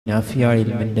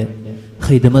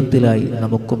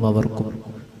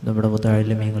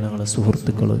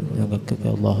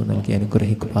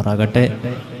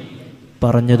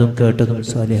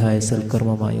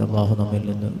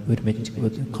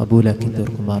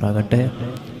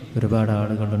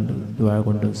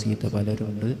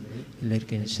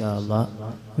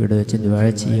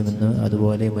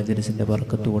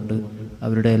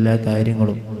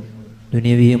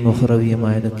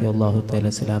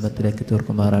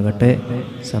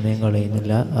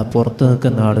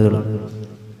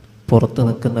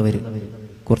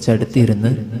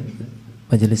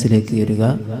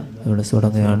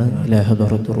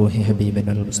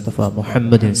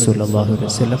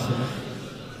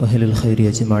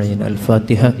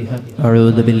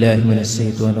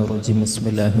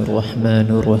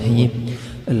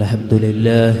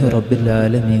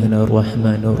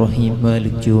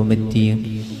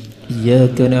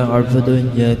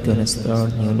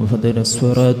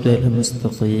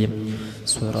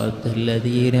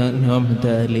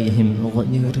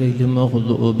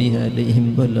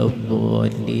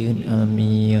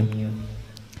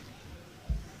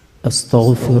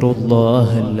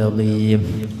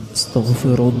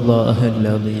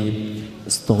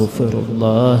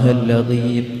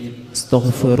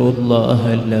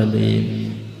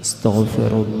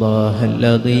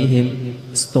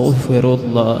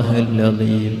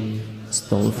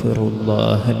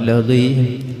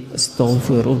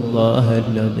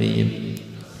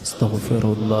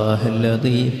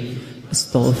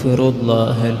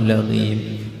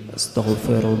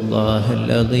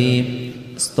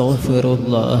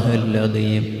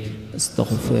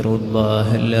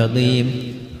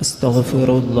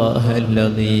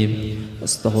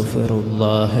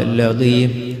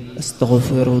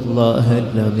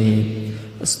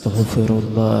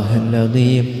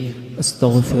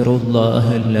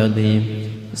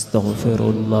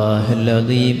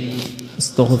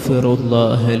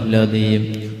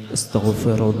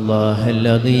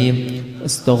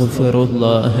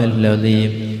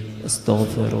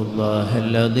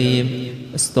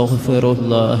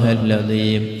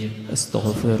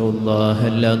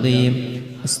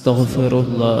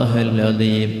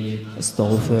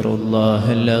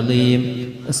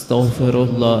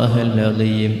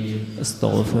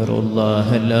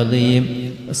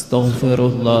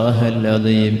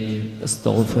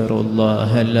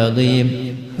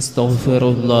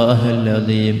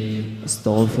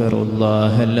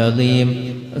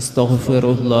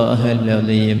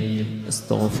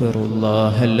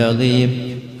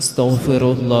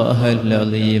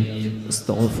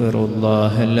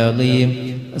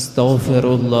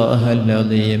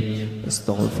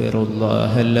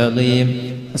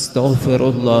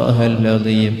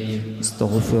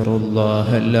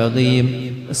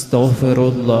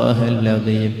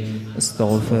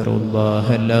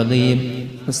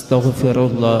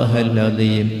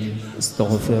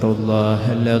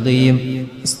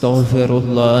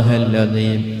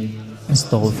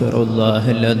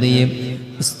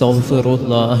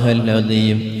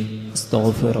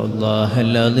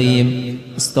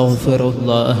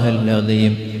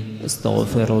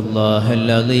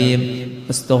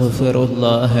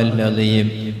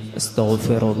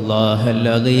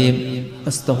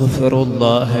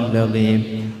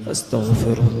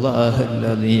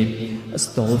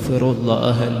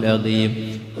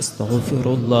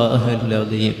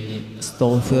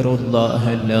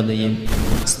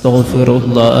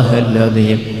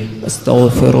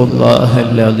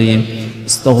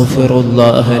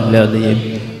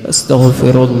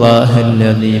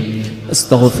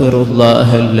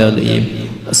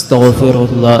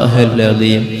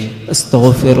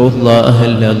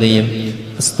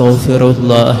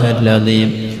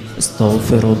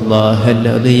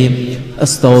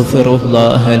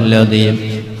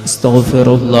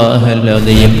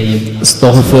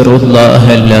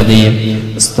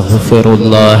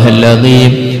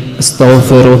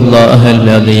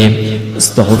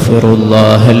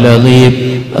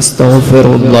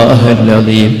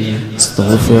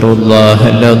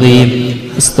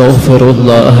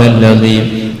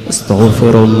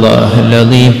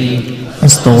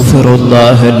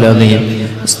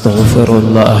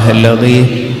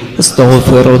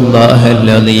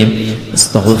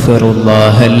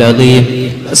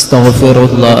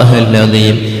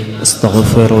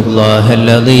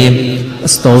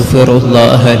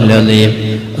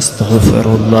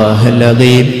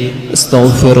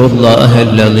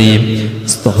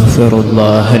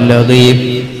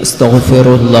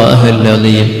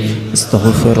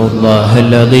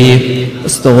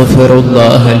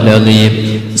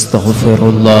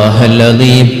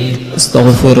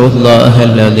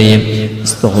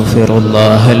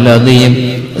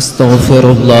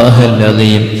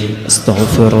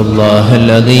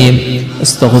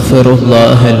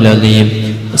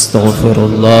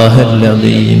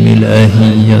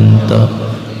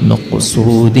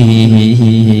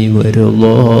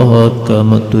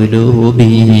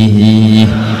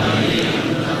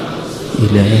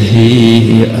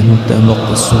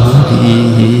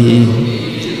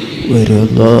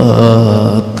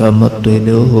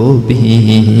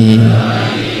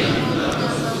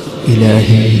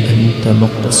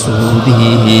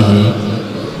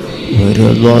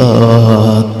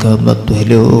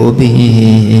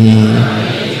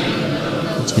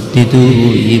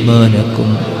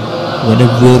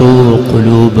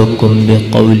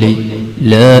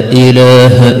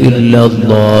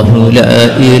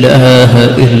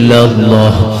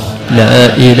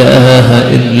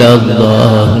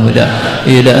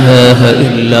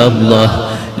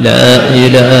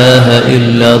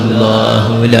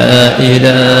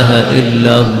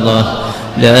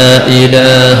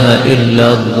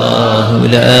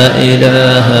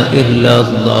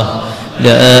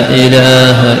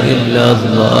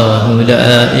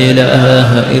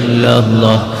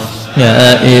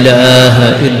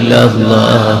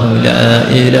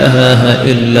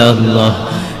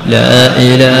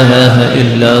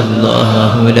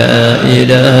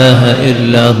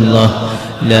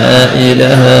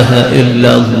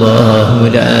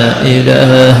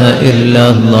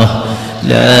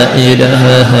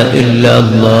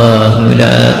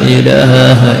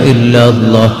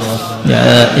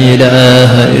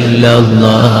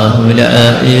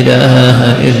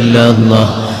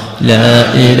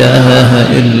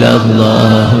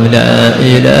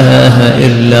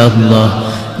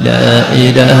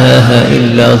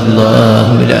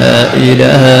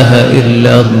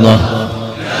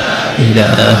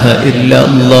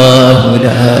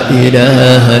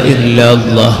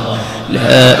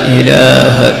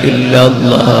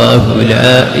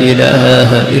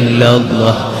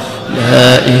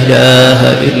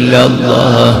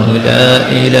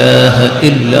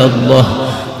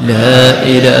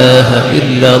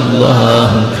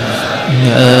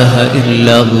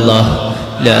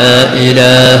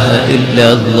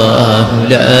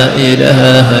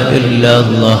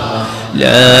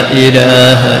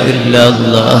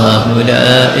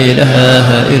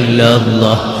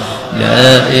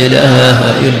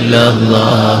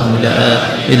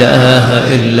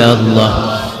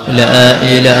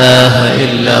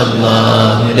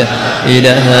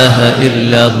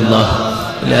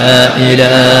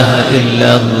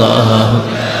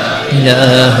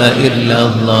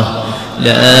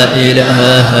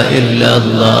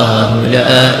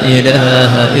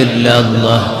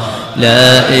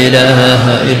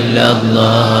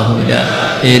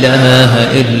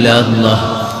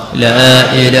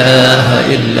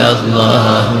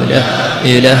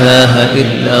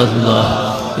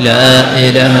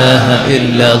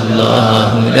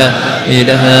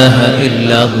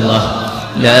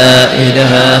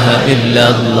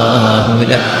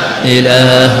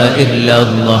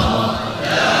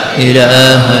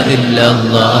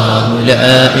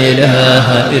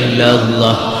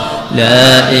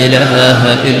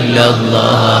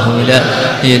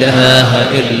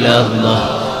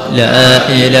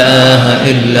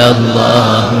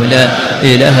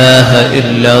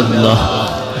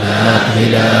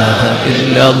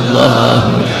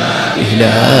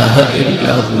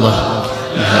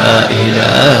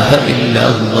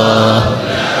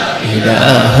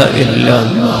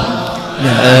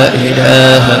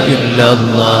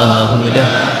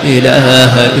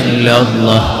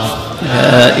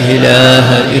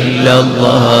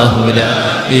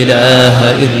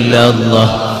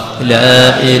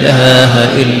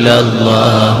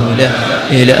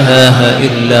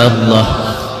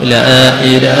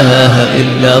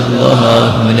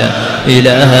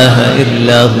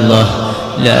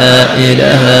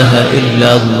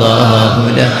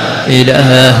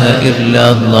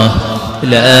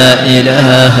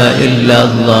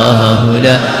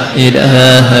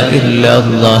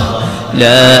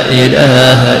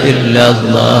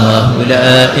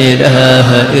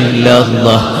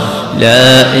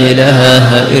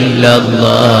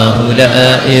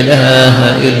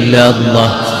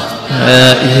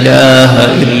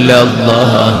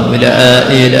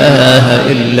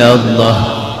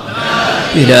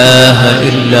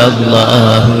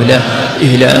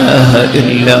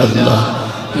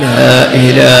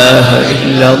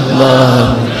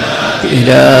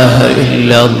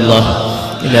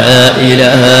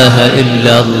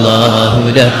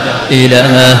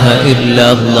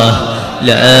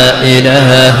لا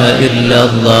إله إلا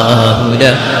الله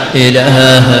لا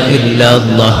إله إلا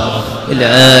الله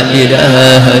لا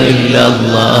إله إلا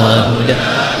الله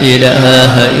لا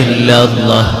إله إلا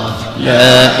الله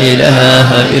لا إله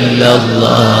إلا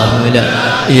الله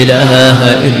لا إله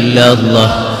إلا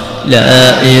الله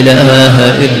لا إله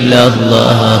إلا الله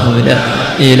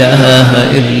لا إله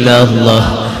إلا الله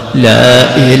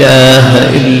لا إله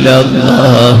إلا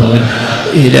الله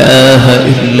إله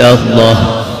إلا الله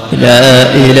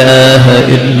لا إله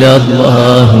إلا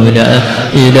الله لا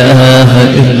إله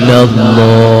إلا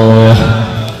الله.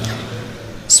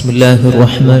 بسم الله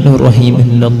الرحمن الرحيم.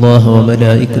 إن الله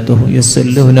وملائكته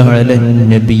يصلون على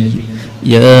النبي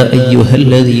يا أيها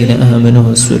الذين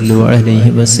آمنوا صلوا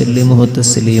عليه وسلموا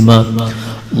تسليما.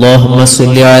 اللهم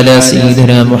صل على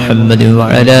سيدنا محمد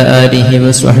وعلى آله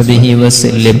وصحبه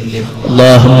وسلم.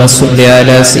 اللهم صل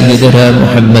على سيدنا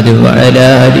محمد وعلى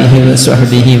آله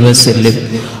وصحبه وسلم.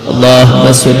 اللهم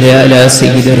صل على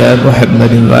سيدنا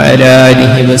محمد وعلى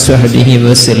آله وصحبه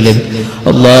وسلم.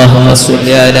 اللهم صل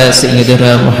على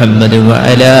سيدنا محمد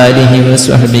وعلى آله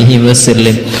وصحبه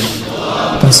وسلم.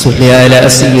 صل على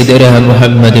سيدنا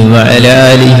محمد وعلى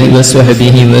آله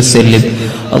وصحبه وسلم.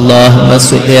 اللهم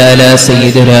صل على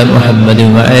سيدنا محمد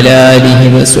وعلى آله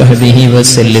وصحبه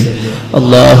وسلم.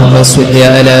 اللهم صل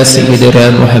على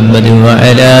سيدنا محمد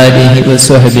وعلى آله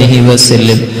وصحبه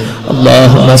وسلم.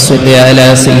 اللهم صل على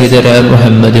سيدنا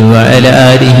محمد وعلى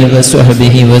آله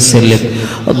وصحبه وسلم.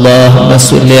 اللهم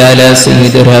صل على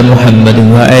سيدنا محمد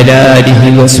وعلى آله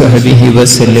وصحبه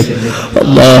وسلم.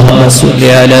 اللهم صل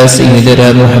على سيدنا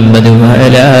محمد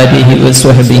وعلى آله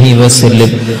وصحبه وسلم.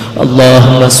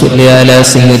 اللهم صل على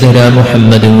سيدنا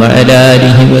محمد وعلى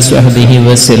آله وصحبه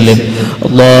وسلم.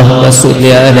 اللهم صل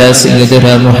على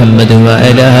سيدنا محمد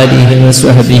وعلى آله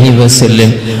وصحبه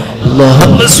وسلم.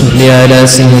 اللهم صل على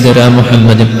سيدنا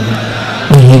محمد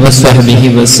وصحبه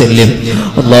وسلم.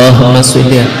 اللهم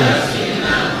صل على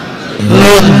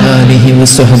آله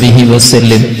وصحبه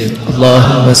وسلم.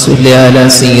 اللهم صل على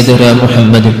سيدنا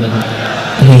محمد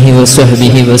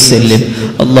وصحبه وسلم.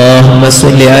 اللهم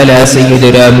صل على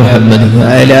سيدنا محمد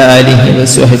وعلى آله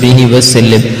وصحبه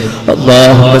وسلم.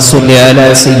 اللهم صل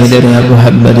على سيدنا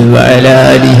محمد وعلى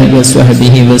آله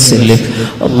وصحبه وسلم.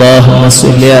 اللهم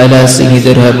صل على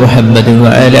سيدنا محمد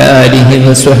وعلى آله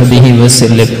وصحبه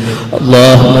وسلم.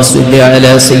 اللهم صل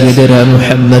على سيدنا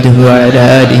محمد وعلى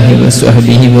آله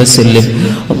وصحبه وسلم.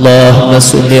 اللهم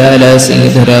صل على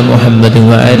سيدنا محمد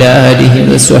وعلى آله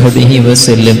وصحبه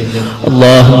وسلم.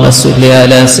 اللهم صل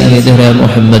على سيدنا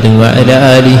محمد وعلى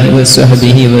آله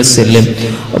وصحبه وسلم.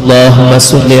 اللهم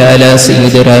صل على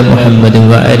سيدنا محمد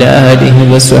وعلى آله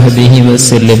وصحبه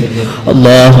وسلم.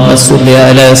 اللهم صل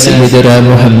على سيدنا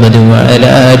محمد وعلى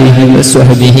آله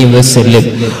وصحبه وسلم.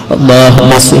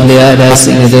 اللهم صل على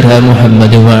سيدنا محمد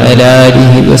وعلى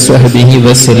آله وصحبه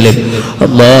وسلم.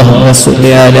 اللهم صل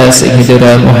على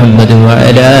سيدنا محمد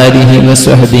وعلى آله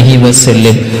وصحبه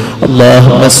وسلم. اللهم صل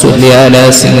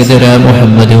على سيدنا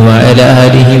محمد وعلى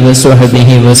آله وصحبه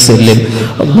وسلم.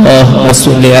 اللهم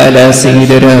صل على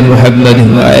سيدنا محمد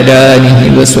وعلى آله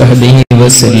وصحبه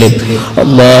وسلم.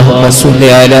 اللهم صل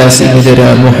على سيدنا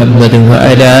محمد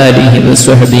وعلى آله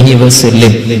وصحبه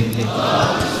وسلم.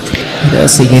 على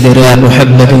سيدنا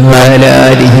محمد وعلى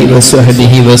آله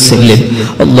وصحبه وسلم.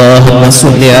 اللهم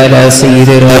صل على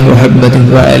سيدنا محمد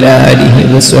وعلى آله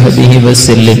وصحبه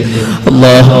وسلم.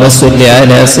 اللهم صل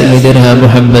على سيدنا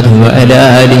محمد وعلى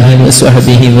آله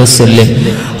وصحبه وسلم.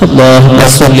 اللهم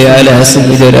صل على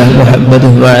سيدنا محمد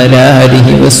وعلى آله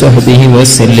وصحبه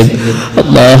وسلم.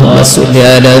 اللهم صل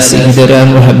على سيدنا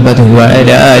محمد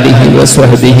وعلى آله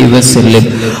وصحبه وسلم.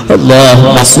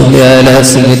 اللهم صل على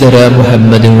سيدنا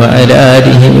محمد وعلى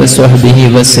آله وصحبه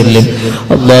وسلم.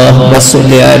 اللهم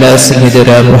صل على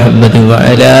سيدنا محمد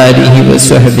وعلى آله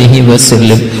وصحبه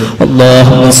وسلم.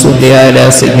 اللهم صل على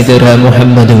سيدنا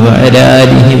محمد وعلى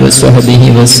آله وصحبه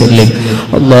وسلم.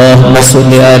 اللهم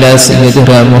صل على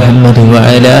سيدنا محمد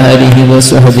وعلى آله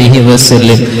وصحبه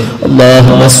وسلم.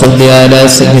 اللهم صل على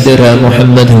سيدنا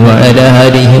محمد وعلى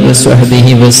آله وصحبه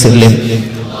وسلم.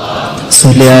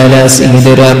 صل على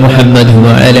سيدنا محمد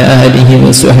وعلى آله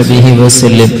وصحبه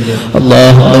وسلم.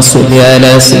 اللهم صل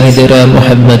على سيدنا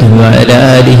محمد وعلى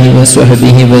آله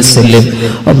وصحبه وسلم.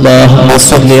 اللهم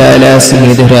صل على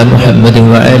سيدنا محمد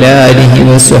وعلى آله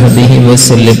وصحبه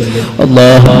وسلم.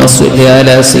 اللهم صل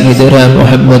على سيدنا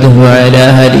محمد وعلى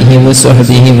آله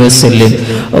وصحبه وسلم.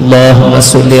 اللهم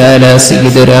صل على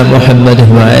سيدنا محمد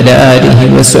وعلى آله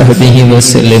وصحبه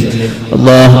وسلم.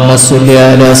 اللهم صل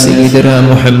على سيدنا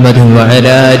محمد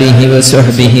وعلى آله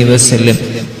وصحبه وسلم.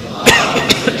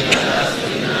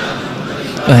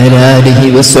 وعلى آله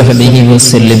وصحبه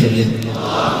وسلم.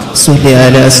 صل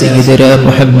على سيدنا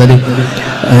محمد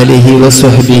آله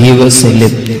وصحبه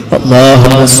وسلم.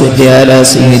 اللهم صل على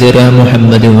سيدنا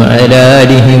محمد وعلى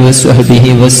آله وصحبه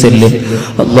وسلم.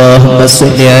 اللهم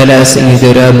صل على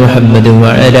سيدنا محمد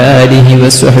وعلى آله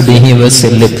وصحبه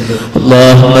وسلم.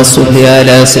 اللهم صل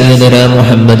على سيدنا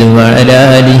محمد وعلى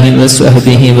آله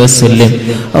وصحبه وسلم.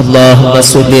 اللهم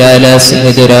صل على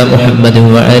سيدنا محمد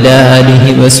وعلى آله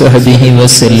وصحبه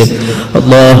وسلم.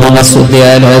 اللهم صل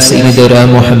على سيدنا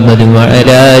محمد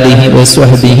وعلى آله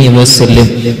وصحبه وسلم.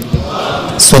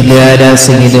 صل على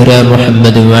سيدنا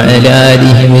محمد وعلى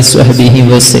آله وصحبه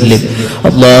وسلم.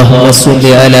 اللهم صل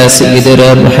على سيدنا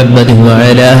محمد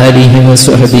وعلى آله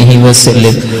وصحبه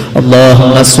وسلم.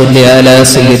 اللهم صل على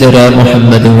سيدنا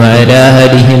محمد وعلى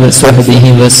آله وصحبه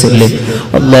وسلم.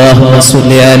 اللهم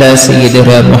صل على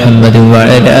سيدنا محمد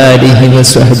وعلى آله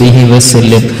وصحبه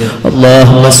وسلم.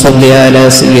 اللهم صل على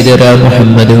سيدنا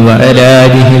محمد وعلى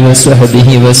آله وصحبه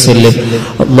وسلم.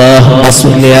 اللهم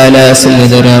صل على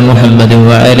سيدنا محمد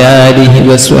وعلى آله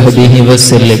وصحبه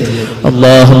وسلم.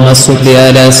 اللهم صل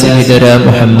على سيدنا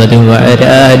محمد وعلى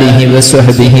آله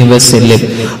وصحبه وسلم.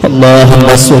 اللهم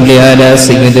صل على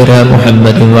سيدنا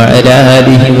محمد وعلى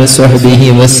آله وصحبه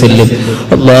وسلم.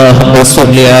 اللهم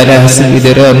صل على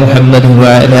سيدنا محمد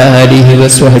وعلى آله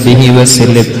وصحبه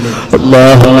وسلم.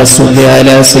 اللهم صل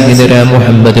على سيدنا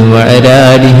محمد وعلى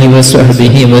آله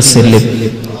وصحبه وسلم.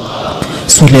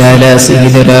 صل على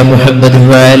سيدنا محمد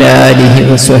وعلى آله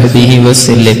وصحبه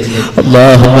وسلم.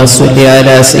 اللهم صل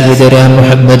على سيدنا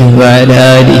محمد وعلى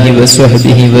آله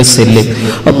وصحبه وسلم.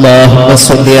 اللهم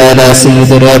صل على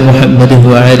سيدنا محمد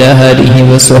وعلى آله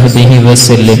وصحبه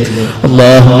وسلم.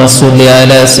 اللهم صل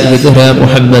على سيدنا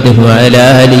محمد وعلى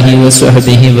آله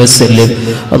وصحبه وسلم.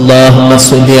 اللهم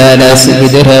صل على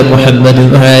سيدنا محمد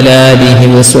وعلى آله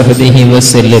وصحبه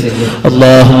وسلم.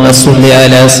 اللهم صل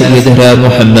على سيدنا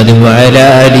محمد وعلى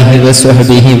آله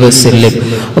وصحبه وسلم.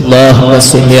 اللهم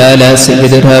صل على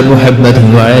سيدنا محمد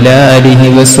وعلى آله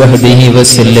وصحبه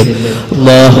وسلم.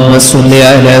 اللهم صل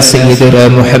على سيدنا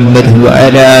محمد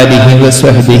وعلى آله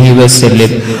وصحبه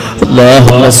وسلم.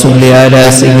 اللهم صل على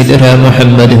سيدنا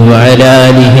محمد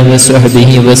وعلى آله وصحبه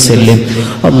وسلم.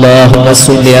 اللهم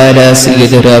صل على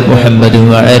سيدنا محمد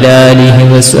وعلى آله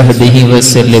وصحبه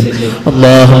وسلم.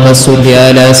 اللهم صل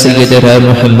على سيدنا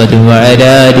محمد وعلى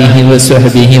آله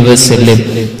وصحبه وسلم.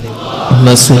 اللهم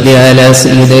صل على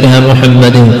سيدنا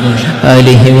محمد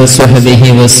آله وصحبه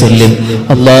وسلم.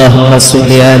 اللهم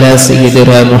صل على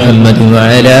سيدنا محمد وعلى آله وصحبه وسلم. اللهم صل على سيدنا محمد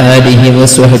وعلى آله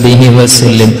وصحبه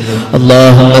وسلم.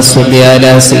 اللهم صل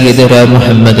على سيدنا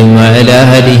محمد وعلى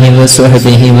آله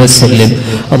وصحبه وسلم.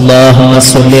 اللهم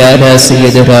صل على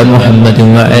سيدنا محمد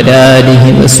وعلى آله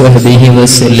وصحبه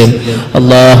وسلم.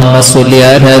 اللهم صل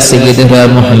على سيدنا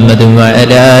محمد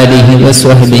وعلى آله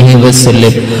وصحبه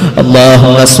وسلم.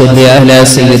 اللهم صل على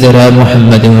سيدنا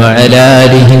محمد وعلى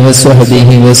آله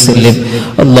وصحبه وسلم.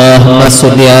 اللهم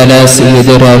صل على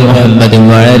سيدنا محمد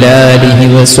وعلى آله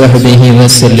وصحبه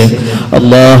وسلم.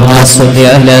 اللهم صل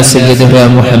على سيدنا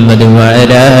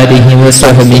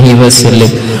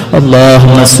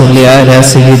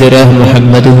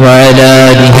محمد وعلى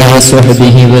آله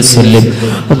وصحبه وسلم.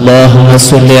 اللهم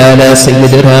صل على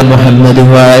سيدنا محمد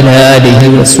وعلى آله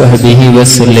وصحبه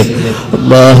وسلم.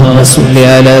 اللهم صل على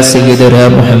سيدنا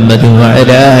محمد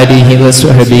وعلى آله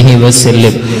وصحبه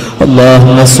وسلم. اللهم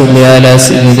صل على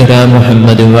سيدنا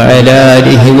محمد وعلى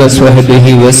آله وصحبه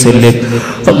وسلم.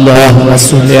 اللهم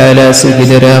صل على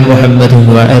سيدنا محمد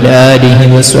وعلى آله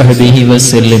وصحبه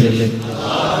وسلم.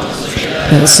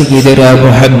 سيدنا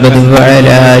محمد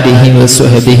وعلى آله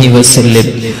وصحبه وسلم.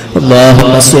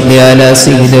 اللهم صل على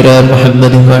سيدنا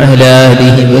محمد وعلى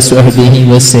آله وصحبه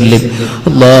وسلم.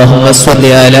 اللهم صل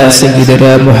على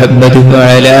سيدنا محمد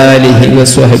وعلى آله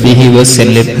وصحبه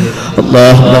وسلم.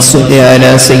 اللهم صل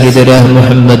على سيدنا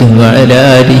محمد وعلى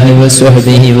آله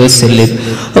وصحبه وسلم.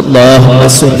 اللهم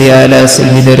صل على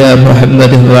سيدنا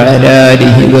محمد وعلى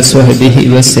آله وصحبه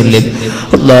وسلم.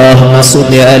 اللهم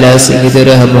صل على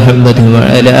سيدنا محمد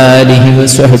وعلى آله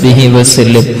وصحبه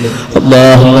وسلم.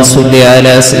 اللهم صل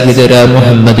على سيدنا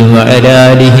محمد وعلى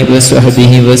آله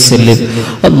وصحبه وسلم.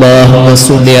 اللهم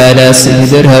صل على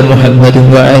سيدنا محمد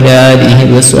وعلى آله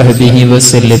وصحبه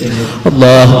وسلم.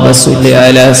 اللهم صل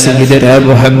على سيدنا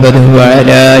محمد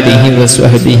وعلى آله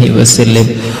وصحبه وسلم.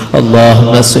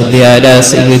 اللهم صل على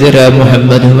سيدنا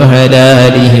محمد وعلى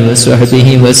آله وصحبه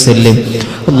وسلم.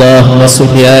 اللهم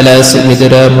صل على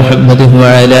سيدنا محمد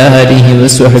وعلى آله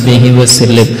وصحبه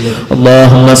وسلم.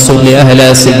 اللهم صل على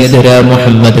سيدنا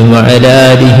محمد وعلى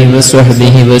آله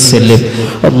وصحبه وسلم.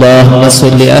 اللهم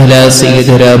صل على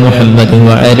سيدنا محمد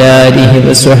وعلى آله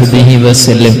وصحبه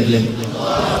وسلم.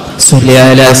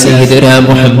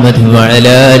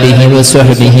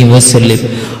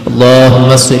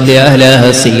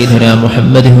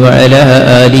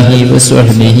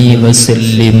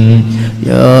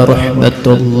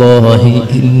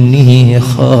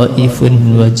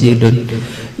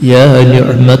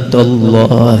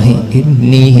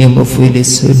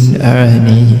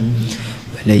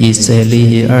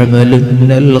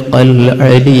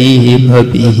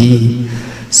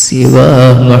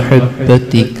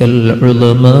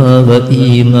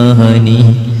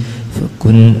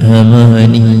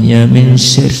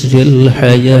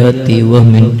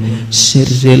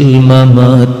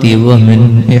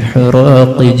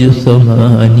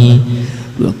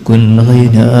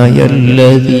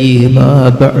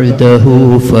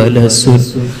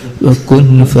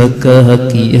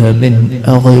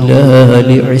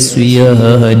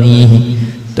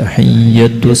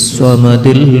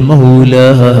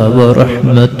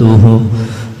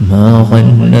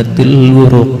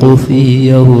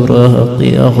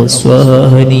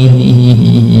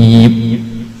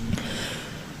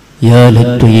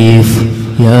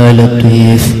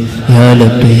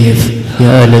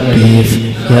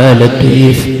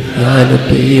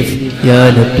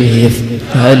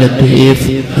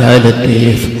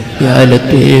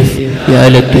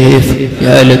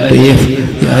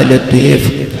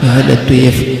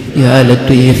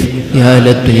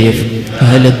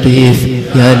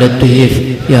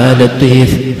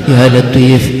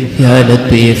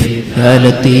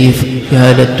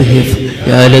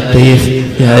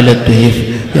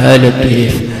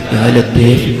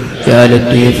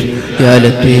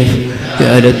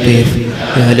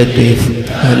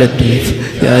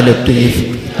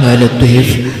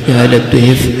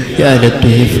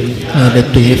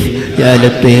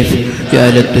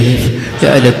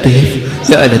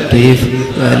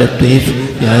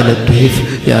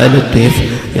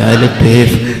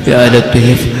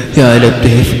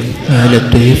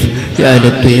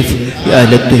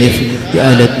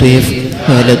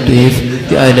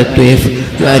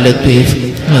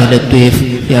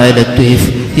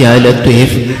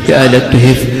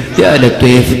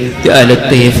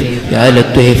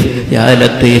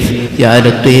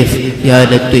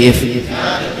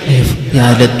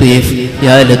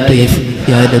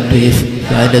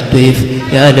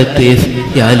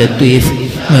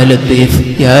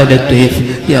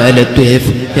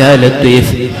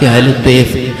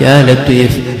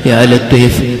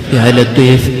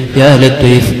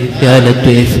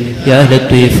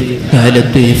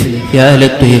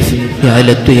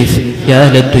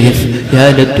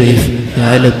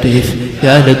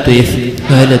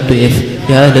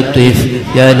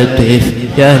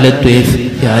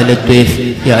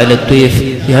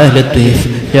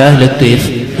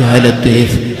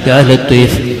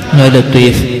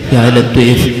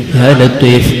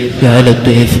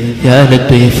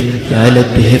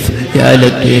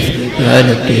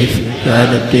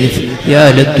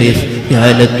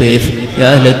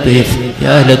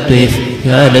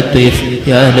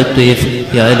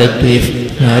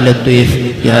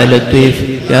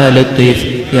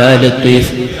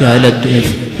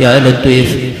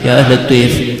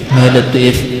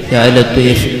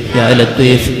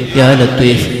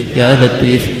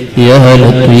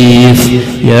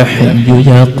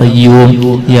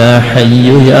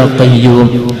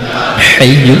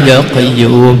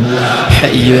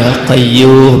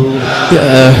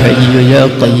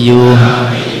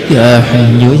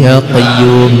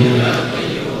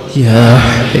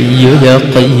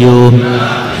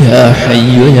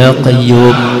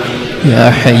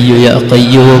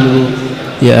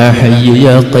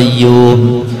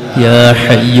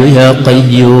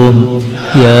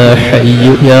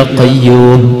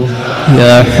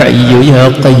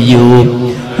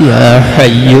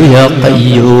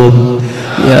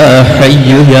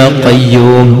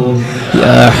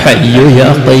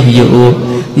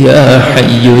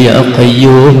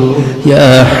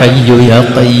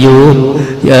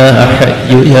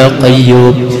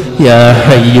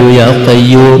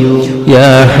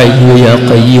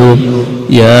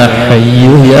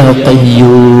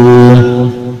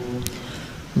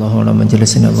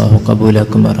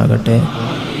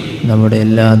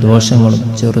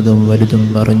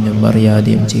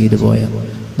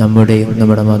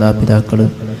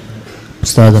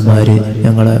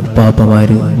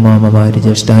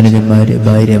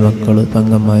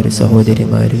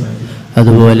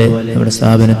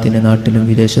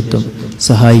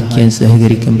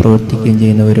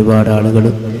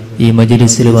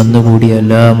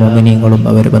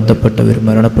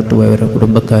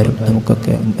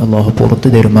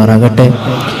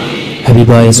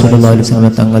 ഹബീബായ സ്വല്ലല്ലാഹു അലൈഹി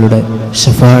വസല്ലം തങ്ങളുടെ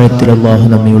ശഫാഅത്തിൽ അല്ലാഹു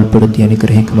നമ്മെ ഉൾപ്പെടുത്തി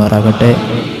അനുഗ്രഹിക്കുമാറാകട്ടെ.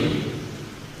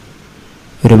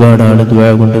 ഒരുപാട് ആൾ ദുആ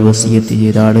കൊണ്ട് വസിയത്ത്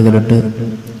ചെയ്ത ആളുകളുണ്ട്.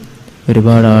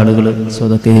 ഒരുപാട് ആളുകൾ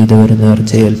സ്വതക്ക ചെയ്തവർ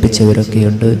നേർച്ച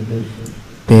ഏൽപ്പിച്ചവരൊക്കെയുണ്ട്.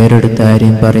 പേരെടുത്ത്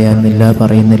ആരെയും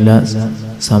പറയുന്നില്ല.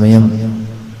 സമയം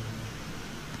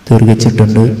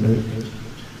ദീർഘിച്ചിട്ടുണ്ട്.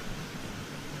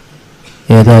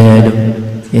 ഏതായാലും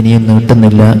ഇനിയും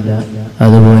നീട്ടുന്നില്ല.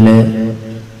 അതുപോലെ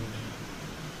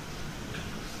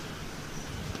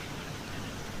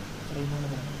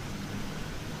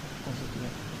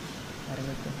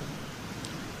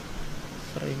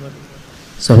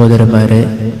സഹോദരന്മാരെ,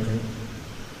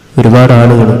 ഒരുപാട്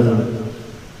ആളുകൾ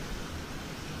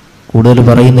കൂടുതൽ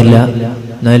പറയുന്നില്ല,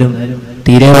 എന്നാലും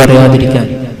തീരെ പറയാതിരിക്കാൻ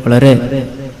വളരെ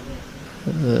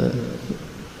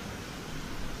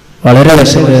വളരെ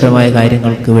വിഷമകരമായ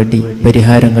കാര്യങ്ങൾക്ക് വേണ്ടി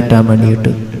പരിഹാരം കിട്ടാൻ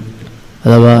വേണ്ടിയിട്ട്,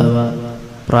 അഥവാ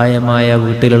പ്രായമായ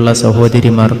വീട്ടിലുള്ള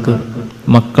സഹോദരിമാർക്ക്,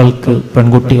 മക്കൾക്ക്,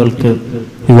 പെൺകുട്ടികൾക്ക്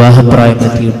വിവാഹപ്രായം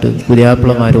എത്തിയിട്ട്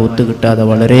പുതിയാപ്പിളമാർ ഒത്തു കിട്ടാതെ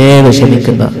വളരെ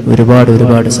വിഷമിക്കുന്ന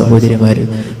ഒരുപാട് സഹോദരിമാർ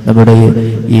നമ്മുടെ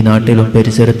ഈ നാട്ടിലും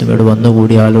പരിസരത്തും ഇവിടെ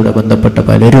വന്നുകൂടിയ ആളുടെ ബന്ധപ്പെട്ട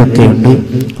പലരും ഒക്കെ ഉണ്ട്.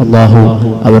 അള്ളാഹു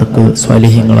അവർക്ക്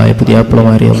സ്വാലിഹ്യങ്ങളായ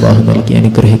പുതിയാപ്പിളമാരെ അള്ളാഹു നൽകി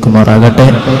അനുഗ്രഹിക്കുമാറാകട്ടെ.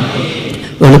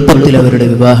 എളുപ്പത്തിൽ അവരുടെ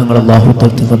വിവാഹങ്ങൾ അള്ളാഹു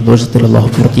സന്തോഷത്തിൽ അള്ളാഹു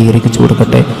പൂർത്തീകരിച്ചു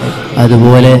കൊടുക്കട്ടെ.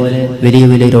 അതുപോലെ വലിയ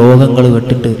വലിയ രോഗങ്ങൾ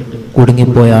വെട്ടിട്ട്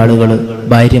കുടുങ്ങിപ്പോയ ആളുകൾ,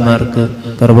 ഭാര്യമാർക്ക്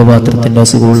ഗർഭപാത്രത്തിൻ്റെ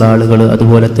അസുഖമുള്ള ആളുകൾ,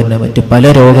 അതുപോലെ തന്നെ മറ്റ് പല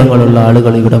രോഗങ്ങളുള്ള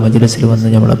ആളുകൾ ഇവിടെ മജ്‌ലിസിൽ വന്ന്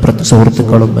നമ്മളെ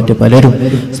സുഹൃത്തുക്കളും മറ്റ് പലരും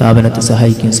സ്ഥാപനത്തെ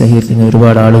സഹകരിക്കുന്ന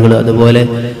ഒരുപാട് ആളുകൾ. അതുപോലെ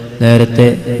നേരത്തെ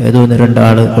ഏതോ 2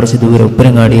 ആൾ കുറച്ച് ദൂരെ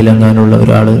ഉപ്പരങ്ങാടിയിലെങ്ങാനുള്ള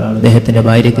ഒരാൾ, അദ്ദേഹത്തിൻ്റെ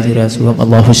ഭാര്യയ്ക്ക് ചെറിയ അസുഖം,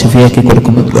 അള്ളാഹു ശഫിയാക്കി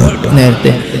കൊടുക്കുമ്പോൾ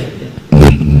നേരത്തെ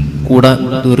കൂടാൻ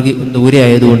ദൂരെ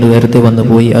ആയതുകൊണ്ട് നേരത്തെ വന്നു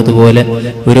പോയി. അതുപോലെ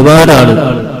ഒരുപാട് ആൾ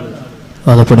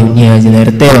അതപ്പടി ഉണ്ണിയാഴ്ച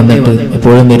നേരത്തെ വന്നിട്ട്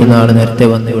എപ്പോഴും വരുന്ന ആൾ നേരത്തെ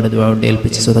വന്ന് ഇവിടെ ദുആ കൊണ്ട്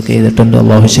ഏൽപ്പിച്ച് സ്വതക്ക ചെയ്തിട്ടുണ്ട്.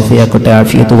 അള്ളാഹു ശഫിയാക്കട്ടെ,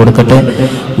 ആഫിയത്ത് കൊടുക്കട്ടെ.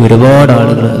 ഒരുപാട്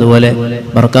ആളുകൾ അതുപോലെ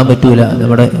മറക്കാൻ പറ്റൂല.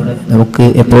 നമുക്ക്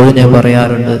എപ്പോഴും ഞാൻ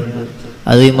പറയാറുണ്ട്,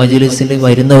 അത് ഈ മജ്‌ലിസിൽ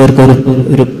വരുന്നവർക്ക്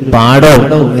ഒരു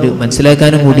പാഠമോ ഒരു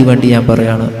മനസ്സിലാക്കാനും കൂടി വേണ്ടി ഞാൻ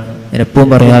പറയാണ്. ഞാൻ എപ്പോഴും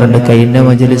പറയാറുണ്ട്, കഴിഞ്ഞ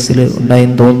മജ്‌ലിസിൽ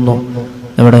ഉണ്ടായെന്ന് തോന്നുന്നു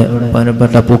നമ്മുടെ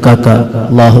പനപ്പെട്ട പൂക്കാക്ക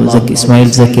അള്ളാഹു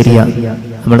ഇസ്മായിൽ സക്കരിയ,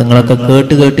 നിങ്ങളൊക്കെ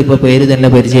കേട്ട് ഇപ്പൊ പേര് തന്നെ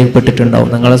പരിചയപ്പെട്ടിട്ടുണ്ടാവും.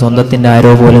 നിങ്ങളെ സ്വന്തത്തിന്റെ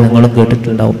ആരോ പോലെ നിങ്ങളും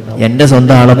കേട്ടിട്ടുണ്ടാവും. എൻ്റെ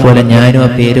സ്വന്തം ആളെ പോലെ ഞാനും ആ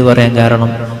പേര് പറയാൻ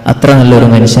കാരണം അത്ര നല്ലൊരു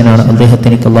മനുഷ്യനാണ്.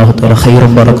 അദ്ദേഹത്തിന് അല്ലാഹു തആല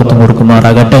ഖൈറും ബറക്കത്തും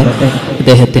കൊടുക്കുമാറാകട്ടെ.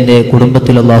 അദ്ദേഹത്തിന്റെ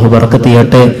കുടുംബത്തിൽ അല്ലാഹു ബറക്കത്ത്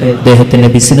ചെയ്യട്ടെ. അദ്ദേഹത്തിന്റെ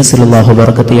ബിസിനസ്സിൽ അല്ലാഹു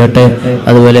ബറക്കത്ത് ചെയ്യട്ടെ.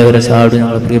 അതുപോലെ അവരെ സാധു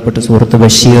ഞങ്ങളുടെ പ്രിയപ്പെട്ട സുഹൃത്ത്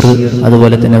ബഷീർ,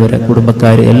 അതുപോലെ തന്നെ അവരെ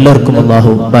കുടുംബക്കാർ എല്ലാവർക്കും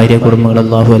അല്ലാഹു, ഭാര്യ കുടുംബങ്ങൾ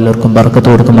അല്ലാഹു എല്ലാവർക്കും ബറക്കത്ത്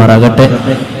കൊടുക്കുമാറാകട്ടെ.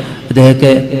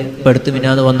 അദ്ദേഹത്തെ അടുത്ത്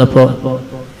മിനാന്ന് വന്നപ്പോൾ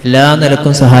എല്ലാ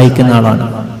നിലക്കും സഹായിക്കുന്ന ആളാണ്.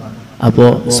 അപ്പോൾ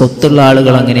സ്വത്തുള്ള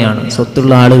ആളുകൾ അങ്ങനെയാണ്.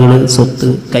 സ്വത്തുള്ള ആളുകൾ സ്വത്ത്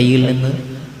കയ്യിൽ നിന്ന്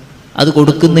അത്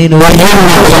കൊടുക്കുന്നതിന്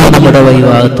നമ്മുടെ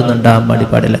ഭാഗത്ത് നിന്നുണ്ടാകാൻ വേണ്ടി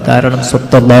പാടില്ല. കാരണം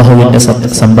സ്വത്ത് അള്ളാഹുവിന്റെ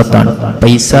സമ്പത്താണ്.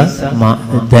 പൈസ,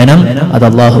 ധനം അത്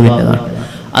അള്ളാഹുവിൻ്റെതാണ്.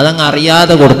 അതങ്ങ്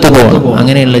അറിയാതെ കൊടുത്തു പോകണം.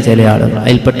 അങ്ങനെയുള്ള ചില ആളുകൾ,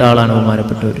 അതിൽപ്പെട്ട ആളാണ്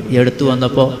ബഹുമാനപ്പെട്ടവർ. ഈ അടുത്ത്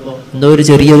വന്നപ്പോൾ എന്തോ ഒരു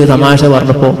ചെറിയൊരു തമാശ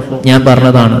പറഞ്ഞപ്പോൾ ഞാൻ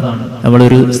പറഞ്ഞതാണ്,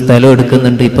 നമ്മളൊരു സ്ഥലം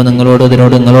എടുക്കുന്നുണ്ട്, ഇപ്പൊ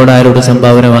നിങ്ങളോട് ആരോട്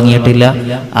സംഭാവന വാങ്ങിയിട്ടില്ല,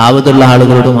 ആവതുള്ള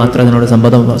ആളുകളോട് മാത്രമേ അതിനോട്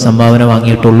സംഭാവന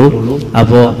വാങ്ങിയിട്ടുള്ളൂ.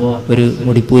 അപ്പോൾ ഒരു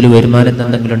മുടിപ്പൂല് വരുമാനം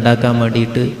എന്തെങ്കിലും ഉണ്ടാക്കാൻ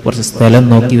വേണ്ടിയിട്ട് കുറച്ച് സ്ഥലം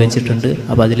നോക്കി വെച്ചിട്ടുണ്ട്.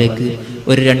 അപ്പൊ അതിലേക്ക്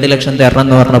ഒരു 2 ലക്ഷം തരണം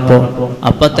എന്ന് പറഞ്ഞപ്പോൾ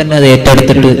അപ്പൊ തന്നെ അത്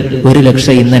ഏറ്റെടുത്തിട്ട് 1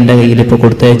 ലക്ഷം ഇന്ന് എൻ്റെ കയ്യിൽ ഇപ്പൊ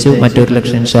കൊടുത്തയച്ചു, മറ്റൊരു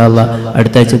ലക്ഷം ഇൻഷാ അല്ലാഹ്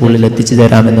അടുത്ത ആഴ്ചക്കുള്ളിൽ എത്തിച്ചു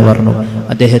തരാമെന്ന് പറഞ്ഞു.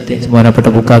 അദ്ദേഹത്തെ ബഹുമാനപ്പെട്ട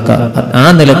ബുക്കാക്ക ആ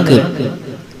നിലക്ക്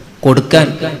കൊടുക്കാൻ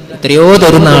എത്രയോ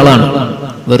തരുന്ന ആളാണ്.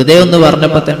 വെറുതെ ഒന്ന്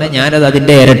പറഞ്ഞപ്പോൾ തന്നെ ഞാനത്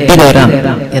അതിന്റെ ഇരട്ടി തരാം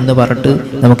എന്ന് പറഞ്ഞിട്ട്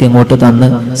നമുക്ക് ഇങ്ങോട്ട് തന്ന്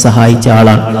സഹായിച്ച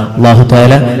ആളാണ്. അല്ലാഹു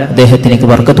തആല അദ്ദേഹത്തിന്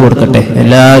ബർക്കത്ത് കൊടുക്കട്ടെ.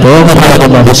 എല്ലാ രോഗങ്ങളും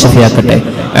അല്ലാഹു ശഫിയാക്കട്ടെ.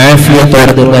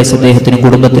 ആഫിയത്തോടെ ദീർഘായുസ്സ് അദ്ദേഹത്തിനും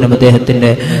കുടുംബത്തിനും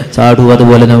അദ്ദേഹത്തിന്റെ സാധു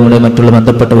അതുപോലെ നമ്മുടെ മറ്റുള്ള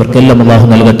ബന്ധപ്പെട്ടവർക്കെല്ലാം അല്ലാഹു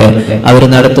നൽകട്ടെ. അവർ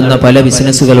നടത്തുന്ന പല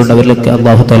ബിസിനസ്സുകളുണ്ട്, അവരിലൊക്കെ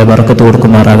അല്ലാഹു തആല ബർക്കത്ത്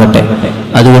കൊടുക്കുമാറാകട്ടെ.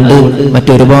 അതുകൊണ്ട്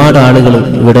മറ്റൊരുപാട് ആളുകൾ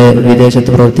ഇവിടെ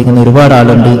വിദേശത്ത് പ്രവർത്തിക്കുന്ന ഒരുപാട്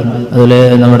ആളുണ്ട്. അതുപോലെ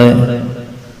നമ്മുടെ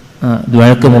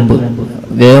ദ്വാഴക്ക് മുമ്പ്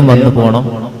വേഗം വന്ന് പോകണം.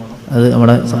 അത്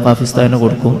നമ്മുടെ സഖാഫിസ്ഥാന്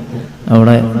കൊടുക്കും.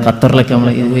 നമ്മുടെ ഖത്തറിലൊക്കെ നമ്മൾ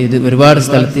ഇത് ഒരുപാട്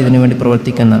സ്ഥലത്ത് ഇതിനു വേണ്ടി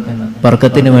പ്രവർത്തിക്കുന്ന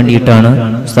ബർക്കത്തിന് വേണ്ടിയിട്ടാണ്.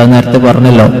 ഉസ്താദ് നേരത്തെ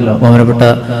പറഞ്ഞല്ലോ, ബഹുമാനപ്പെട്ട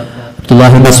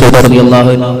അബ്ദുല്ലാഹി ഇബ്നു മസ്ഊദ് റളിയല്ലാഹു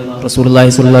അൻഹു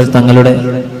റസൂലുള്ളാഹി സ്വല്ലല്ലാഹു അലൈഹി തങ്ങളുടെ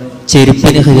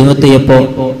ചെരുപ്പിന് ഖിദ്മത്ത് ചെയ്യപ്പോൾ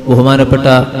ബഹുമാനപ്പെട്ട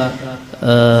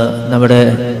നമ്മുടെ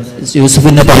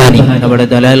യൂസുഫ് നബാനി, നമ്മുടെ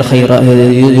ദലാൽ ഖൈറ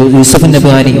യൂസുഫ്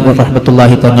നബാനി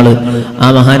റഹ്മത്തുള്ളാഹി തങ്ങൾ, ആ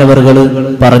മഹാനവറുകൾ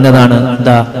പറഞ്ഞതാണ്,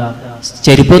 എന്താ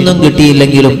ചെരുപ്പൊന്നും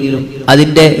കിട്ടിയില്ലെങ്കിലും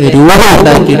അതിൻ്റെ രൂപം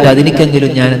ഉണ്ടാക്കിയിട്ട്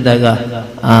അതിനേക്കെങ്കിലും ഞാൻ എന്താകുക,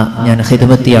 ഞാൻ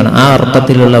ഖിദ്മത്തിയാണ്, ആ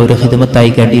അർത്ഥത്തിലുള്ള ഒരു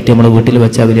ഖിദ്മത്തായി കണ്ടിട്ട് നമ്മൾ വീട്ടിൽ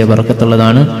വെച്ചാൽ വലിയ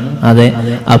ബർക്കത്തുള്ളതാണ്. അതെ,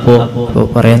 അപ്പോൾ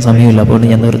പറയാൻ സമയമില്ല, അപ്പോൾ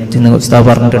ഞാൻ നിർത്തി ഉസ്താദ്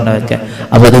പറഞ്ഞിട്ടുണ്ടാക്കുക.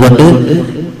 അപ്പോൾ അതുകൊണ്ട്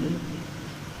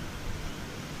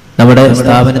നമ്മുടെ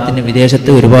സ്ഥാപനത്തിന് വിദേശത്ത്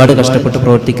ഒരുപാട് കഷ്ടപ്പെട്ട്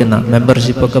പ്രവർത്തിക്കുന്ന,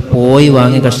 മെമ്പർഷിപ്പൊക്കെ പോയി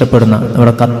വാങ്ങി കഷ്ടപ്പെടുന്ന,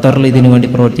 നമ്മുടെ ഖത്തറിൽ ഇതിനു വേണ്ടി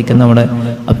പ്രവർത്തിക്കുന്ന നമ്മുടെ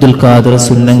അബ്ദുൽ ഖാദർ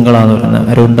സുന്നങ്ങളാന്ന് പറയുന്നത്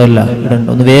അവരുണ്ടല്ല, ഇവിടെ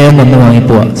ഒന്ന് വേഗം വന്ന്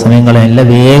വാങ്ങിപ്പോവാ, സമയം കളയാൻ, എല്ലാം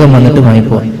വേഗം വന്നിട്ട്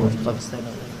വാങ്ങിപ്പോവാ,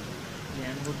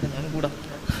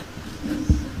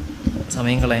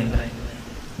 സമയം കളയാൻ.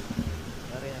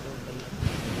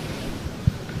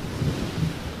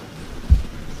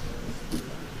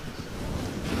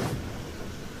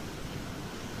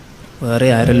 വേറെ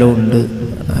ആരെല്ലോ ഉണ്ട്,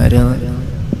 ആരാ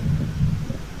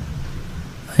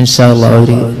ഇൻഷാ അല്ലാഹ്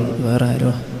അവര് വേറെ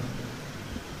ആരോ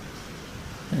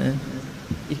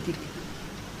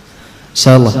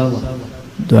ഇൻഷാ അല്ലാഹ്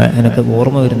എനിക്ക്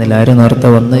ഓർമ്മ വരുന്നില്ല, ആരും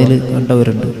നേരത്തെ വന്നതിൽ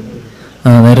കണ്ടവരുണ്ട്.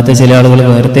 നേരത്തെ ചില ആളുകൾ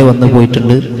നേരത്തെ വന്നു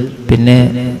പോയിട്ടുണ്ട്, പിന്നെ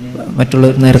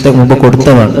മറ്റുള്ളവർ നേരത്തെ മുമ്പ്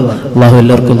കൊടുത്തതാണ്. അള്ളാഹു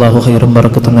എല്ലാവർക്കും അള്ളാഹു ഖൈറും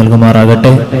ബറക്കത്തും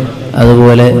നൽകുമാറാകട്ടെ.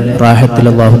 അതുപോലെ റാഹത്തിൽ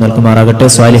അള്ളാഹു നൽകുമാറാകട്ടെ.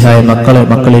 സ്വാലിഹായ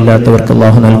മക്കളില്ലാത്തവർക്ക്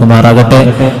അള്ളാഹു നൽകുമാറാകട്ടെ.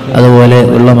 അതുപോലെ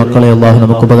ഉള്ള മക്കളെ അള്ളാഹു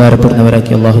നമുക്ക്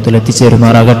ഉപകാരപ്പെടുന്നവരാക്കി അള്ളാഹുത്തിൽ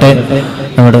എത്തിച്ചേരുമാറാകട്ടെ.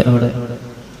 നമ്മുടെ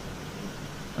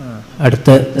അടുത്ത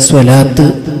സ്വലാത്ത്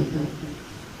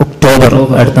ഒക്ടോബർ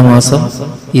അടുത്ത മാസം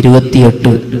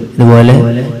 28, ഇതുപോലെ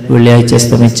വെള്ളിയാഴ്ച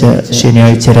അസ്തമിച്ച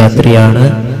ശനിയാഴ്ച രാത്രിയാണ്.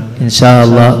 ഇൻഷാ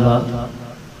അല്ലാഹ്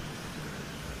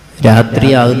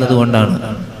രാത്രിയാകുന്നത് കൊണ്ടാണ്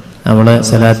നമ്മളെ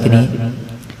സലാത്തിന്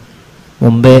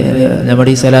മുമ്പേ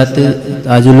നമ്മുടെ ഈ സലാത്ത്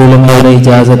താജുൽ ഉലമയുടെ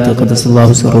ഇജാസത്ത്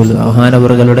ഖദ്ദസല്ലാഹു സിറഹുൽ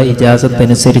മഹാനവറുകളുടെ ഇജാസത്ത്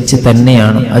അനുസരിച്ച്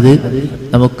തന്നെയാണ്. അത്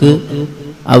നമുക്ക്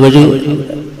അവര്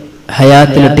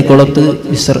ഹയാത്തിലെട്ടിക്കുളത്ത്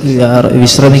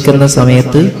വിശ്രമിക്കുന്ന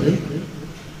സമയത്ത്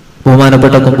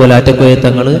ബഹുമാനപ്പെട്ട കുമ്പലാറ്റക്കോയ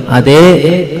തങ്ങൾ അതേ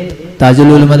താജുൽ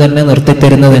ഉലമ തന്നെ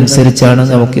നിർത്തിത്തരുന്നതനുസരിച്ചാണ്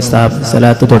നമുക്ക്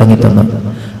സലാത്ത് തുടങ്ങി തന്നത്.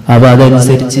 അപ്പൊ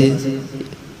അതനുസരിച്ച്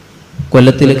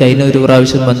കൊല്ലത്തിൽ കഴിഞ്ഞ ഒരു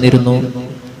പ്രാവശ്യം വന്നിരുന്നു.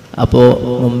 അപ്പോൾ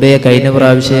മുമ്പേ കഴിഞ്ഞ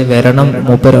പ്രാവശ്യം വരണം,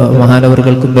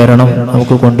 മഹാനവറുകൾക്കും വരണം,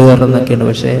 നമുക്ക് കൊണ്ടുവരണം എന്നൊക്കെയുണ്ട്.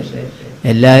 പക്ഷേ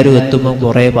എല്ലാവരും എത്തുമ്പോൾ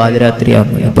കുറേ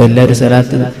പാതിരാത്രിയാണ്. ഇപ്പോൾ എല്ലാവരും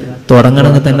സലാത്ത്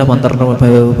തുടങ്ങണമെങ്കിൽ തന്നെ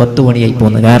 12-10 മണിയായി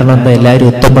പോകുന്നത്. കാരണം എന്താ, എല്ലാവരും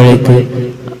എത്തുമ്പോഴേക്ക്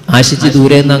ആശിച്ച്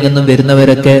ദൂരെ നിന്ന് അങ്ങൊന്നും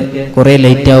വരുന്നവരൊക്കെ കുറേ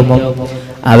ലേറ്റ് ആകുമ്പോൾ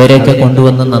അവരെയൊക്കെ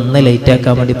കൊണ്ടുവന്ന് നന്നായി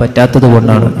ലേറ്റാക്കാൻ വേണ്ടി പറ്റാത്തത്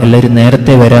കൊണ്ടാണ് എല്ലാവരും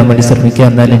നേരത്തെ വരാൻ വേണ്ടി ശ്രമിക്കുക.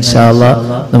 എന്നാൽ ഇൻഷാ അല്ലാഹ്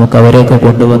നമുക്ക് അവരെയൊക്കെ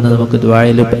കൊണ്ടുവന്ന് നമുക്ക്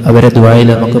ദുആയിൽ, അവരെ ദുആയിൽ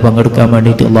നമുക്ക് പങ്കെടുക്കാൻ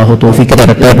വേണ്ടിയിട്ട് അള്ളാഹു തൗഫീഖ്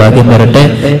തരട്ടെ, ഭാഗ്യം തരട്ടെ.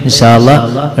 ഇൻഷാ അല്ലാഹ്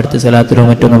അടുത്ത സലാത്തിനോ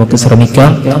മറ്റോ നമുക്ക്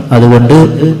ശ്രമിക്കാം. അതുകൊണ്ട്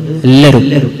എല്ലാവരും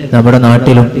നമ്മുടെ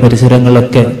നാട്ടിലും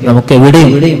പരിസരങ്ങളിലൊക്കെ നമുക്ക്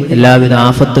എവിടെയും എല്ലാവിധ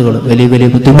ആഫത്തുകളും വലിയ വലിയ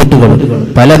ബുദ്ധിമുട്ടുകളും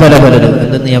പലതും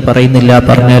എന്തെന്ന് ഞാൻ പറയുന്നില്ല,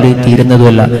 പറഞ്ഞാൽ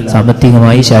തീരുന്നതുമല്ല.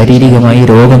 സാമ്പത്തികമായി, ശാരീരികമായി,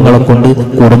 രോഗങ്ങളെ കൊണ്ട്,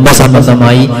 കുടുംബ സംബന്ധമായി,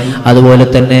 അതുപോലെ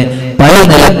തന്നെ പല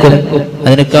നിലക്കും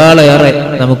അതിനേക്കാളേറെ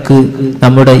നമുക്ക്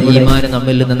നമ്മുടെ ഈമാൻ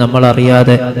നമ്മിൽ നിന്ന് നമ്മൾ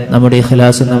അറിയാതെ നമ്മുടെ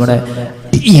ഇഖ്ലാസ്, നമ്മുടെ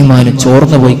ഈമാൻ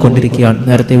ചോർന്നു പോയിക്കൊണ്ടിരിക്കുകയാണ്.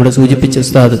 നേരത്തെ ഇവിടെ സൂചിപ്പിച്ച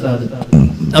ഉസ്താദ്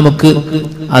നമുക്ക്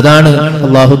അതാണ്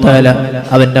അല്ലാഹു തആല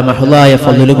അവന്റെ മഹ്ലായ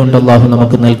ഫള് കൊണ്ട് അല്ലാഹു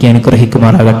നമുക്ക് നൽകി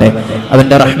അനുഗ്രഹിക്കുമാറാകട്ടെ.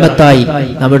 അവന്റെ റഹ്മത്തായി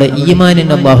നമ്മുടെ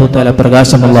ഈമാനിന് അല്ലാഹു തആല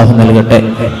പ്രകാശം അല്ലാഹു നൽകട്ടെ.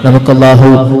 നമുക്ക് അല്ലാഹു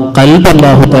ഖൽബ്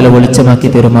അല്ലാഹു തആല വെളിച്ചമാക്കി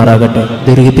തരുമാറാകട്ടെ.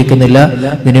 ദീർഘിപ്പിക്കുന്നില്ല.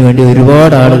 ഇതിനുവേണ്ടി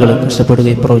ഒരുപാട് ആളുകൾ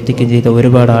കഷ്ടപ്പെടുകയും പ്രവർത്തിക്കുകയും ചെയ്ത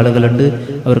ഒരുപാട് ആളുകളുണ്ട്.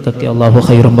 അവർക്കൊക്കെ അല്ലാഹു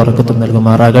ഖൈറും ബറക്കത്തും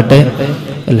നൽകുമാറാകട്ടെ.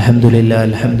 അൽഹംദുലില്ലാഹി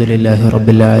അൽഹംദുലില്ലാഹി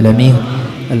റബ്ബിൽ ആലമീൻ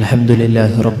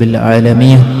അൽഹംദുലില്ലാഹി റബ്ബിൽ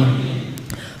ആലമീൻ.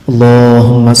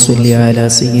 اللهم صل على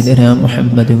سيدنا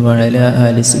محمد وعلى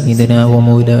آل سيدنا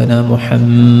ومولانا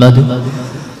محمد.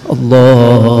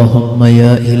 اللهم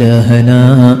يا إلهنا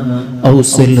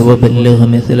أوصل وبلغ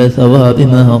مثل ثواب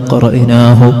ما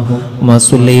قرأناه وما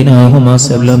صليناه وما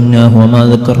سلمناه وما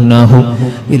ذكرناه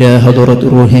إلى حضرة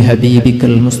روح حبيبك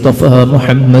المصطفى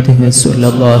محمد صلى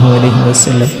الله عليه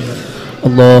وسلم.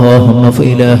 اللهم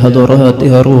فإلى حضرات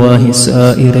أرواح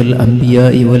سائر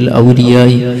الأنبياء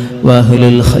والأولياء وأهل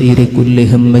الخير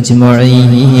كلهم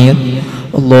أجمعين.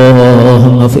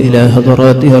 اللهم فإلى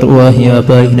حضرات أرواح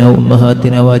آبائنا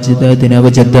وأمهاتنا وأجدادنا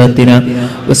وجداتنا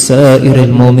وسائر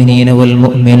المؤمنين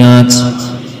والمؤمنات.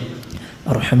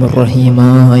 أرحم الرحيم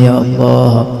يا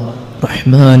الله،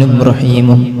 رحمن رحيم،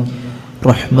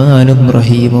 رحمن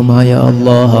رحيم يا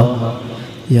الله،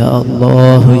 يا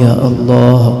الله يا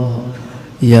الله،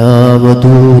 يا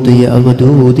ودود يا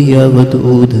ودود يا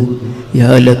ودود،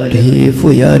 يا لطيف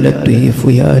يا لطيف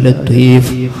يا لطيف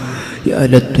يا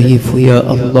لطيف يا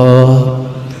الله.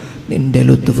 നിന്റെ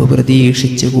ലുത്ഫ്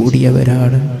പ്രതീക്ഷിച്ചു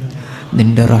കൂടിയവരാണ്.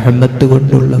 നിന്റെ റഹ്മത്ത്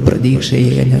കൊണ്ടുള്ള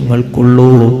പ്രതീക്ഷയെ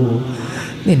ഞങ്ങൾക്കുള്ളൂ.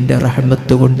 നിന്റെ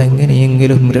റഹ്മത്ത് കൊണ്ട്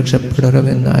എങ്ങനെയെങ്കിലും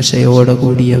രക്ഷപ്പെടണമെന്ന ആശയോടെ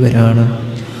കൂടിയവരാണ്.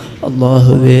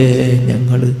 അല്ലാഹുവേ,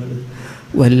 ഞങ്ങൾ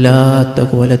വല്ലാത്ത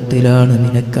കോലത്തിലാണ്.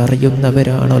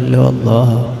 നിനക്കറിയുന്നവരാണല്ലോ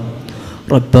അല്ലാഹ്.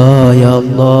 റബ്ബായ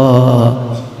അല്ലാഹ്,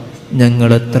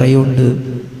 ഞങ്ങളെത്രയുണ്ട്,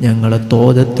 ഞങ്ങളെ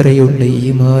തോതെത്രയുണ്ട്,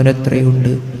 ഈമാൻ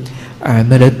എത്രയുണ്ട്,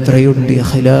 അമൽ എത്രയുണ്ട്,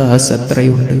 ഇഖ്ലാസ്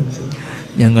എത്രയുണ്ട്,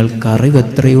 ഞങ്ങൾക്കറിവ്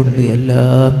എത്രയുണ്ട്,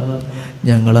 എല്ലാം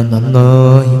ഞങ്ങളെ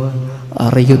നന്നായി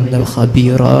അറിയുന്ന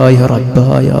ഖബീറായ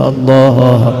റബ്ബായ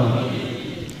അല്ലാഹ്.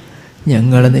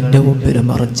 ഞങ്ങളെ നിന്റെ മുമ്പിൽ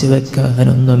മറച്ചു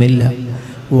വെക്കാനൊന്നുമില്ല,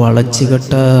 വളച്ചു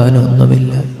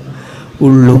കെട്ടാനൊന്നുമില്ല.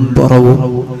 ഉള്ളും പുറവും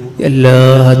എല്ലാ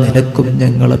നിലക്കും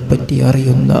ഞങ്ങളെപ്പറ്റി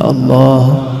അറിയുന്ന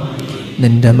അല്ലാഹ്,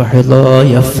 നിന്റെ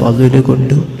മഹളായ ഫദ്ല്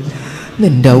കൊണ്ട്,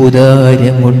 നിന്റെ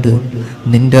ഔദാര്യം കൊണ്ട്,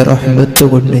 നിന്റെ റഹ്മത്ത്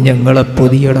കൊണ്ട് ഞങ്ങളെ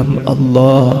പൊതിയണം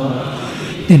അല്ലാഹ്.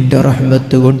 നിന്റെ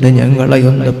റഹ്മത്ത് കൊണ്ട് ഞങ്ങളെ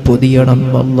ഒന്ന് പൊതിയണം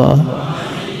അല്ലാഹ്.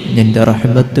 നിന്റെ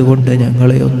റഹ്മത്ത് കൊണ്ട്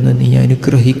ഞങ്ങളെ ഒന്ന് നീ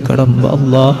അനുഗ്രഹിക്കണം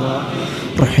അല്ലാഹ്.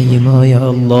 റഹീമായ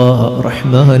അല്ലാഹ്,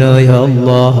 റഹ്മാനായ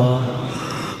അല്ലാഹ്,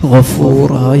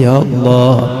 ഗഫൂറായ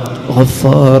അല്ലാഹ്,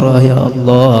 ഗഫാറായ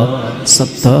അല്ലാഹ്,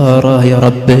 സത്താറായ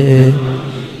റബ്ബേ,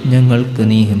 ഞങ്ങൾക്ക്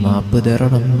നീ മാപ്പ്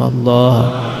തരണം അല്ലാഹ്.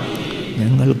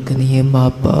 ഞങ്ങൾക്ക് നീ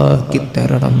മാപ്പാക്കി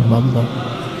തരണം അല്ലാഹ്.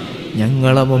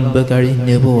 ഞങ്ങളെ മുമ്പ്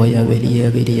കഴിഞ്ഞു പോയ വലിയ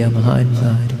വലിയ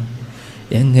മഹാന്മാർ,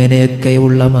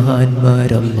 എങ്ങനെയൊക്കെയുള്ള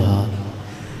മഹാന്മാരല്ലാഹ്,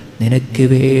 നിനക്ക്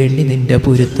വേണ്ടി, നിന്റെ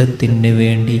പൊരുത്തത്തിന്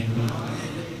വേണ്ടി,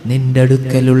 നിന്റെ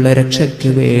അടുക്കലുള്ള രക്ഷയ്ക്ക്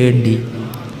വേണ്ടി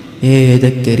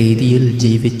ഏതൊക്കെ രീതിയിൽ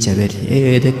ജീവിച്ചവർ,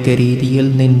 ഏതൊക്കെ രീതിയിൽ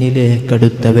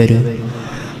നിന്നിലേക്കടുത്തവർ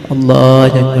അല്ലാഹ്.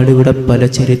 ഞങ്ങളിവിടെ പല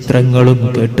ചരിത്രങ്ങളും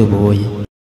കേട്ടുപോയി,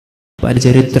 പല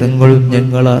ചരിത്രങ്ങളും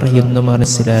ഞങ്ങൾ അറിയുന്നു,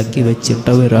 മനസ്സിലാക്കി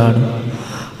വെച്ചിട്ടവരാണ്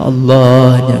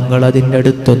അല്ലാഹ്. ഞങ്ങളതിൻ്റെ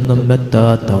അടുത്തൊന്നും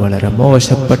എത്താത്ത വളരെ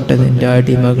മോശപ്പെട്ട നിന്റെ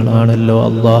അടിമകളാണല്ലോ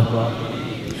അല്ലാഹ്.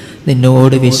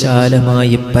 നിന്നോട്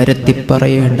വിശാലമായി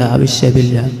പരത്തിപ്പറയേണ്ട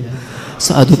ആവശ്യമില്ല.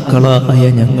 സാധുക്കളായ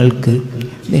ഞങ്ങൾക്ക്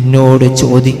നിന്നോട്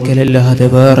ചോദിക്കലല്ലാതെ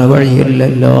വേറെ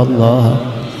വഴിയില്ലല്ലോ അല്ലാഹ്.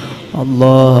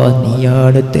 അല്ലാഹ്,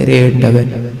 നീയാണ് തരേണ്ടവൻ,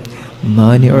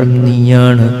 മാനിഉം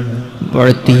നീയാണ്,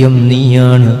 മുഅ്തിയും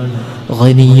നീയാണ്,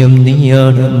 ഗനിയും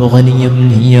നീയാണ്, മുഗ്നിയും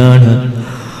നീയാണ്.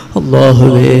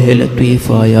 അല്ലാഹുവേ,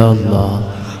 ലത്തീഫായ അല്ലാഹ്,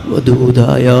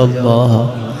 വദൂദായ അല്ലാഹ്,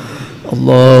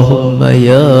 അല്ലാഹുമ്മ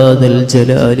യാ ദൽ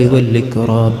ജലാലി വൽ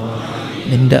ഇക്റാം,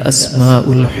 നിന്റെ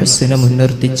അസ്മാഉൽ ഹുസ്ന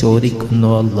മുൻനിർത്തി ചോദിക്കുന്നു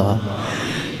അല്ലാഹ്.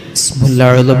 ഇസ്മുൽ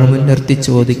അഅ്ലം മുൻനിർത്തി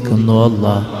ചോദിക്കുന്നു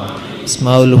അല്ലാഹ്.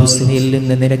 അസ്മാഉൽ ഹുസ്നയിൽ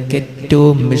നിന്ന് നിനക്ക്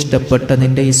ഏറ്റവും ഇഷ്ടപ്പെട്ട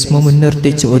നിന്റെ ഇസ്മു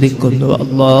മുൻനിർത്തി ചോദിക്കുന്നു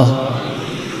അല്ലാഹ്.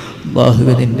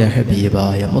 അല്ലാഹുവേ, നിന്റെ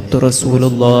ഹബീബായ മുത്ത്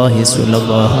റസൂലുള്ളാഹി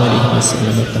സ്വല്ലല്ലാഹു അലൈഹി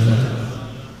വസല്ലം തങ്ങൾ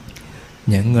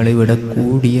ഞങ്ങളിവിടെ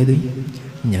കൂടിയത്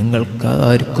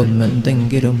ഞങ്ങൾക്കാർക്കും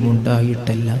എന്തെങ്കിലും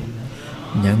ഉണ്ടായിട്ടല്ല,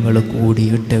 ഞങ്ങൾ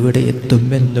കൂടിയിട്ട് എവിടെ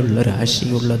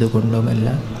എത്തുമെന്നുള്ളൊരാശയുള്ളത് കൊണ്ടുമല്ല.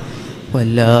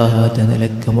 വല്ലാതെ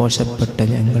നിലക്ക് മോശപ്പെട്ട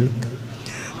ഞങ്ങൾക്ക്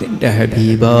നിന്റെ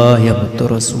ഹബീബായ മുത്ത്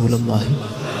റസൂലുള്ളാഹി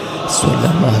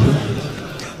സ്വല്ലല്ലാഹു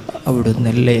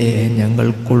അവിടുന്നല്ലേ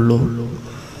ഞങ്ങൾക്കുള്ളൂ.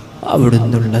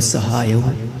 അവിടുന്നുള്ള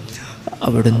സഹായവും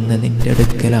അവിടുന്ന് നിന്റെ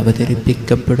അടുക്കൽ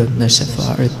അവതരിപ്പിക്കപ്പെടുന്ന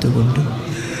ശഫാഅത്ത് കൊണ്ട്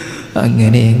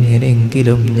അങ്ങനെ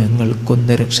എങ്ങനെയെങ്കിലും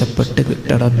ഞങ്ങൾക്കൊന്ന് രക്ഷപ്പെട്ട്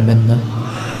കിട്ടണമെന്ന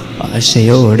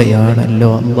ആശയോടെയാണല്ലോ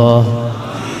അല്ലാഹ്.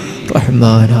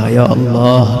 റഹ്മാനായ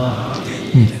അല്ലാഹ്,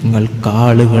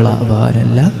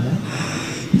 ഞങ്ങൾക്കാളുകളാവാനല്ല,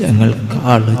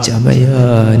 ഞങ്ങൾക്കാള്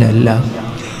ചമയാനല്ല,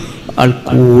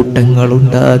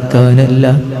 ആൾക്കൂട്ടങ്ങളുണ്ടാക്കാനല്ല.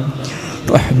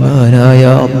 റഹ്മാനായ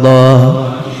അല്ലാഹ്,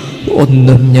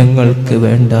 ഒന്നും ഞങ്ങൾക്ക്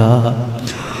വേണ്ട,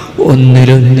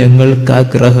 ഒന്നിലും ഞങ്ങൾക്ക്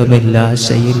ആഗ്രഹമില്ല,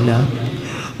 ആശയില്ല.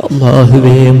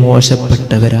 അല്ലാഹുവേ,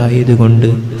 മോശപ്പെട്ടവരായതുകൊണ്ട്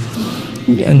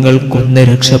ഞങ്ങൾക്കൊന്ന്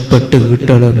രക്ഷപ്പെട്ട്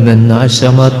കിട്ടണമെന്ന ആശ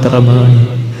മാത്രമാണ്.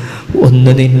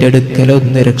 ഒന്ന് നിന്റെ അടുക്കൽ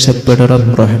ഒന്ന് രക്ഷപ്പെടണം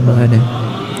റഹ്മാനെ.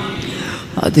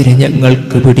 അതിന്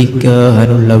ഞങ്ങൾക്ക്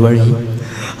പിടിക്കാനുള്ള വഴി,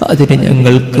 അതിന്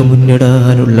ഞങ്ങൾക്ക്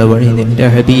മുന്നിടാനുള്ള വഴി നിന്റെ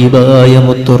ഹബീബായ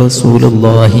മുത്ത്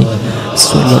റസൂലുള്ളാഹി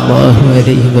സ്വല്ലല്ലാഹു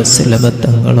അലൈഹി വസല്ലം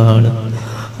തങ്ങളാണ്.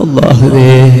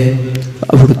 അല്ലാഹുവേ,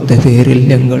 അവിടുത്തെ പേരിൽ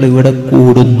ഞങ്ങൾ ഇവിടെ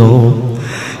കൂടുന്നു,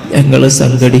 ഞങ്ങൾ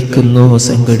സംഘടിക്കുന്നു,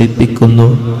 സംഘടിപ്പിക്കുന്നു,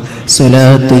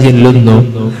 സ്വലാത്ത് ചൊല്ലുന്നു.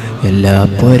 എല്ലാ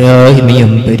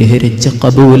പോരായ്മയും പരിഹരിച്ച്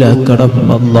കബൂലാക്കണം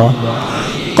അല്ലാഹ്,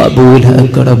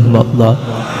 കബൂലാക്കണം അല്ലാഹ്.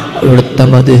 അവിടുത്തെ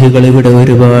മദ്ഹുകൾ ഇവിടെ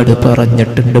ഒരുപാട്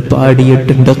പറഞ്ഞിട്ടുണ്ട്,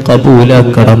 പാടിയിട്ടുണ്ട്,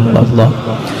 കബൂലാക്കണം അല്ലാഹ്.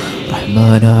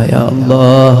 റഹ്മാനായ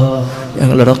അല്ലാഹ്,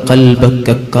 ഞങ്ങളുടെ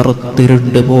ഖൽബൊക്കെ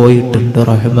കറുത്തിരുണ്ട് പോയിട്ടുണ്ട്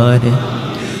റഹ്മാനെ.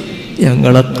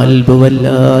 ഞങ്ങളെ ഖൽബ്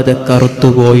വല്ലാതെ കറുത്തു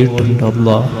പോയിട്ടുണ്ട്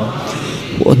അല്ലാഹ്.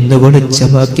 ഒന്ന്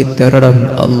വെളിച്ചമാക്കി തരണം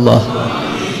അല്ലാഹ്,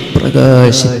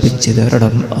 പ്രകാശിപ്പിച്ച്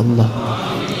തരണം അല്ലാഹ്.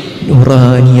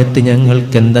 നൂറാനിയത്ത്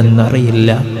ഞങ്ങൾക്ക് എന്തെന്നറിയില്ല,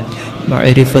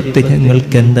 മഅരിഫത്ത്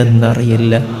ഞങ്ങൾക്ക്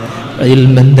എന്തെന്നറിയില്ല,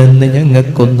 ഇൽമെന്തെന്ന്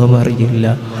ഞങ്ങൾക്കൊന്നും അറിയില്ല.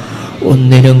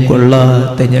 ഒന്നിനും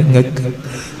കൊള്ളാത്ത ഞങ്ങൾക്ക്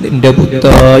നിന്റെ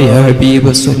മുത്തായ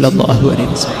ഹബീബ് സ്വല്ലല്ലാഹു അലൈഹി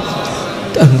വസല്ലം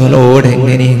തങ്ങളോട്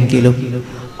എങ്ങനെയെങ്കിലും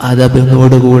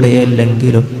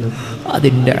അദബിനോടുകൂടെയല്ലെങ്കിലും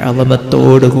അതിൻ്റെ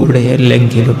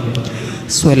അളമത്തോടുകൂടെയല്ലെങ്കിലും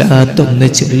സ്വലാത്തൊന്ന്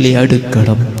ചൊല്ലി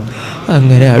അടുക്കണം.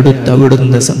 അങ്ങനെ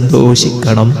അടുത്തവിടുന്ന്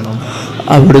സന്തോഷിക്കണം.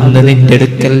 അവിടുന്ന് നിന്റെ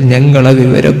അടുക്കൽ ഞങ്ങളെ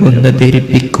വിവരം ഒന്ന്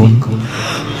ധരിപ്പിക്കും.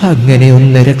 അങ്ങനെ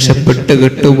ഒന്ന് രക്ഷപ്പെട്ട്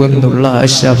കിട്ടുമെന്നുള്ള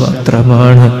ആശ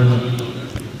മാത്രമാണ്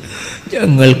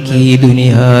ഞങ്ങൾക്ക് ഈ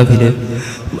ദുനിയാവിൽ.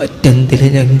 മറ്റെന്തിൽ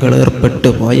ഞങ്ങൾ ഏർപ്പെട്ടു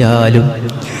പോയാലും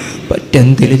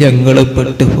മറ്റെന്തിൽ ഞങ്ങൾ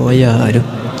പെട്ടുപോയാലും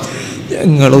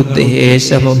ഞങ്ങൾ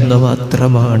ഉദ്ദേശമൊന്ന്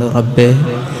മാത്രമാണ് റബ്ബേ,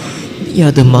 നീ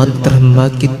അത്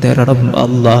മാത്രമാക്കി തരണം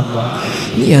അല്ലാ,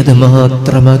 നീ അത്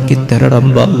മാത്രമാക്കി തരണം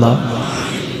അല്ലാ.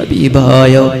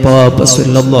 ഹബീബായ പാപ്പ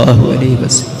സല്ലല്ലാഹു അലൈഹി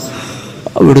വസല്ലം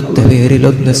അവിടുത്തെ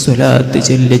പേരിലൊന്ന് സ്വലാത്ത്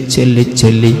ചൊല്ലി ചൊല്ലി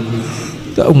ചൊല്ലി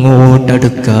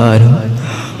അങ്ങോട്ടടുക്കാനും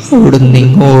അവിടുന്ന്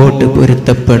ഇങ്ങോട്ട്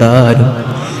പൊരുത്തപ്പെടാനും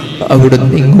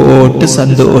അവിടുന്ന് ഇങ്ങോട്ട്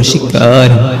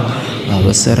സന്തോഷിക്കാനും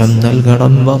അവസരം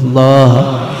നൽകണം അല്ലാഹ്,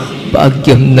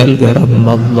 ഭാഗ്യം നൽകണം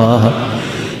അല്ലാഹ്.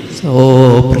 ഓ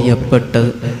പ്രിയപ്പെട്ട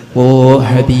ഓ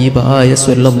ഹബീബായ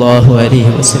സല്ലല്ലാഹു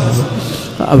അലൈഹി വസല്ലം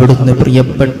അവിടുന്ന്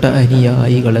പ്രിയപ്പെട്ട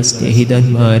അനുയായികളെ,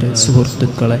 സ്നേഹിതന്മാരെ,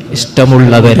 സുഹൃത്തുക്കളെ,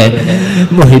 ഇഷ്ടമുള്ളവരെ,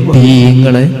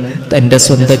 മുഹിബ്ബീങ്ങളെ തൻ്റെ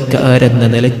സ്വന്തക്കാരെന്ന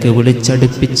നിലയ്ക്ക്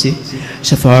വിളിച്ചടുപ്പിച്ച്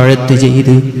ശഫാഅത്ത്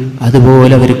ചെയ്ത്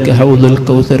അതുപോലെ അവർക്ക് ഹൗദുൽ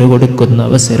കൗസർ കൊടുക്കുന്ന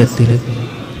അവസരത്തിൽ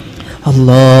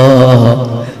അല്ലാഹ്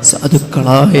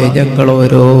സാധുക്കളായ ഞങ്ങൾ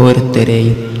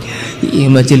ഓരോരുത്തരെയും ഈ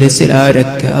മജ്ലിസിൽ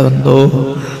ആരൊക്കെ വന്നോ,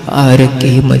 ആരൊക്കെ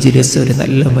ഈ മജ്ലിസ് ഒരു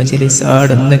നല്ല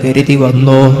മജ്ലിസാണെന്ന് കരുതി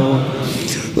വന്നോ,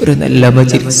 ഒരു നല്ല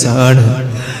മജ്ലിസാണ്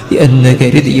എന്ന്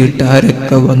കരുതിയിട്ട്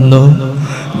ആരൊക്കെ വന്നോ,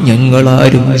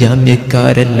 ഞങ്ങളാരും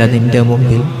ജാമ്യക്കാരല്ല നിന്റെ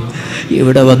മുമ്പിൽ.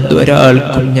 ഇവിടെ വന്ന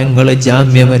ഒരാൾക്കും ഞങ്ങൾ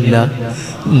ജാമ്യമല്ല,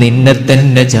 നിന്നെ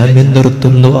തന്നെ ജാമ്യം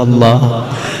നിർത്തുന്നു അല്ലാഹ്.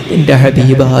 നിന്റെ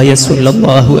ഹബീബായ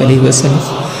സല്ലല്ലാഹു അലൈഹി വസല്ലം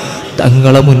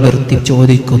തങ്ങളെ മുൻനിർത്തി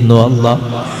ചോദിക്കുന്നു അല്ലാഹ്,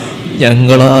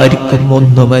 ഞങ്ങളാർക്കും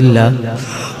ഒന്നുമല്ല.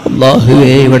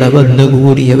 അല്ലാഹുവേ, ഇവിടെ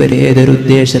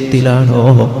വന്നുകൂടിയവരേതൊരുദ്ദേശത്തിലാണോ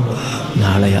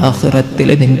നാളെ ആഖിറത്തിൽ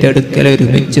നിന്റെ അടുക്കൽ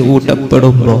ഒരുമിച്ച്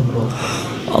കൂട്ടപ്പെടുമ്പോൾ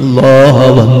അല്ലാഹ്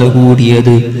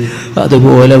വന്നുകൂടിയത്,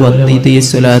 അതുപോലെ വന്ന് ഇതേ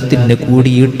സ്വലാത്തിന്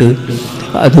കൂടിയിട്ട്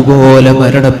അതുപോലെ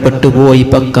മരണപ്പെട്ടു പോയി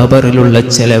ഖബറിലുള്ള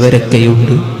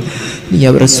ചിലവരൊക്കെയുണ്ട്. നീ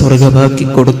അവരെ സ്വർഗമാക്കി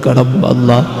കൊടുക്കണം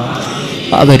അല്ലാഹ്.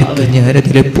 അവർക്ക്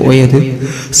ഞാനതിൽ പോയത്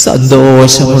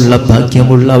സന്തോഷമുള്ള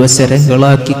ഭാഗ്യമുള്ള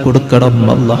അവസരങ്ങളാക്കി കൊടുക്കണം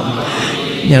അല്ലാഹ്.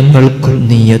 ഞങ്ങൾക്കും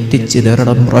നീ എത്തിച്ചു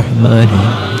തരണം റഹ്മാനെ.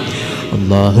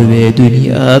 അല്ലാഹുവേ,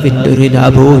 ദുനിയാവിൻ്റെ ഒരു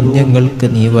ലാഭവും ഞങ്ങൾക്ക്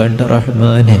നീ വേണ്ട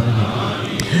റഹ്മാനെ.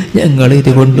 ഞങ്ങൾ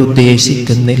ഇതുകൊണ്ട്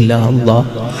ഉദ്ദേശിക്കുന്നില്ല അല്ലാഹ്.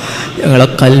 ഞങ്ങളെ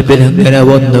കൽബിൽ അങ്ങനെ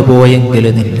വന്നു പോയെങ്കിൽ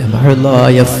നിന്റെ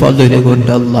മഹളായ ഫദ്ല്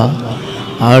കൊണ്ട് അല്ലാഹ്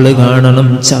ആള് കാണണം,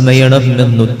 ചമയണം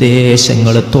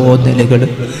എന്നുദ്ദേശങ്ങൾ, തോന്നലുകൾ,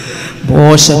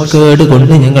 മോശക്കേട്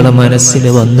കൊണ്ട് ഞങ്ങളുടെ മനസ്സിൽ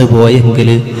വന്നു പോയെങ്കിൽ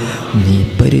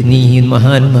നീ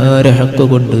മഹാന്മാരെ ഹക്ക്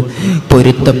കൊണ്ട്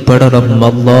പൊരുത്തപ്പെടണം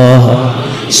അല്ലാഹ്,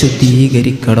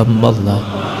 ശുദ്ധീകരിക്കണം അല്ലാഹ്.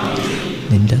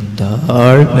 നിന്റെ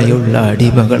താഴ്മയുള്ള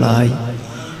അടിമകളായി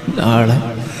നാളെ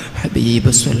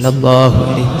ഹബീബ് സല്ലല്ലാഹു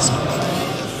അലൈഹി വസല്ലം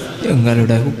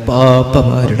ഞങ്ങളുടെ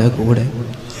ഉപ്പാപ്പമാരുടെ കൂടെ,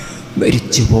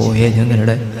 മരിച്ചുപോയ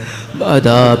ഞങ്ങളുടെ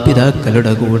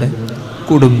മാതാപിതാക്കളുടെ കൂടെ,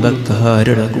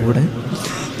 കുടുംബക്കാരുടെ കൂടെ,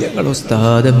 ഞങ്ങൾ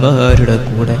ഉസ്താദന്മാരുടെ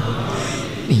കൂടെ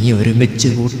നീ ഒരുമിച്ച്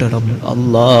കൂട്ടണം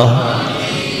അല്ലാഹ്.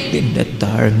 നിന്റെ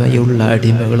താഴ്മയുള്ള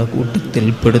അടിമകളെ കൂട്ടത്തിൽ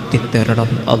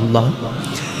പെടുത്തിത്തരണം അല്ലാഹ്.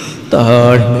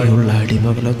 താഴ്മയുള്ള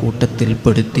അടിമകളെ കൂട്ടത്തിൽ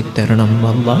പെടുത്തിത്തരണം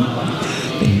അല്ലാഹ്.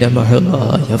 നിന്റെ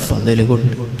മഹളായ ഫദ്ല്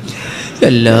കൊണ്ട്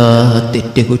എല്ലാ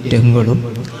തെറ്റുകുറ്റങ്ങളും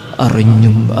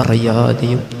അറിഞ്ഞും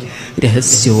അറിയാതെയും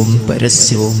രഹസ്യവും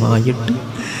പരസ്യവുമായിട്ട്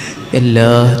എല്ലാ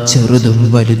ചെറുതും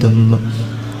വലുതും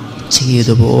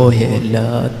ചെയ്തു പോയ എല്ലാ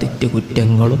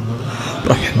തെറ്റുകുറ്റങ്ങളും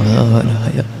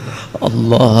റഹ്മാനായ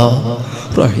അല്ലാഹ്,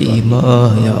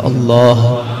 റഹീമായ അല്ലാഹ്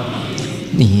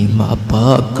നീ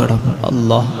മാപ്പാക്കണം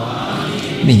അല്ലാഹ്.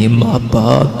 നീ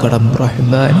മാപ്പാക്കണം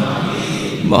റഹ്മാൻ,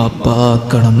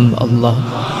 മാപ്പാക്കണം അല്ലാഹ്.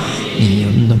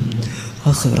 നീയൊന്നും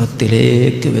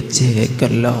ആഖിറത്തിലേക്ക്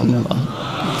വെച്ചേക്കല്ല അല്ലാഹ്.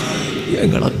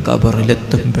 ഞങ്ങളെ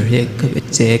ഖബറിലെത്തുമ്പോഴേക്ക്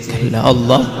വെച്ചേക്കല്ല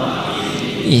അല്ലാഹ്.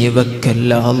 നീ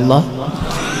വെക്കല്ല അല്ലാഹ്.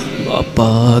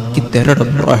 മാപ്പാക്കി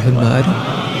തരണം റഹ്മാൻ,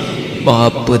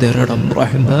 മാപ്പ് തരണം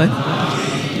റഹ്മാൻ.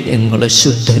 ഞങ്ങൾ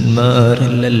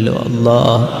ശുദ്ധന്മാരല്ലല്ലോ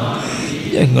അല്ലാഹ്,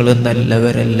 ഞങ്ങൾ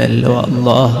നല്ലവരല്ലല്ലോ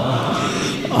അല്ലാഹ്.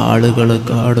 ആളുകൾ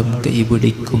കാണും,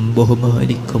 കൈപിടിക്കും,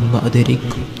 ബഹുമാനിക്കും,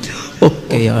 ആദരിക്കും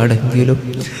ഒക്കെയാണെങ്കിലും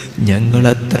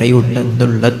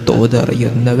ഞങ്ങളെത്രയുണ്ടെന്നുള്ള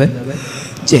തോതറിയുന്നവൻ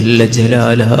ജല്ല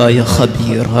ജലാലായ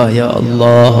ഖബീറായ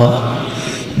അല്ലാഹ്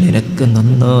നിനക്ക്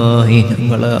നന്നായി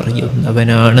ഞങ്ങളെ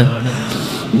അറിയുന്നവനാണ്.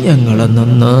 ഞങ്ങളെ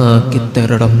നന്നാക്കി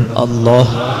തരണം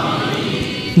അല്ലാഹ്,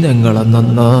 ഞങ്ങളെ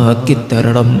നന്നാക്കി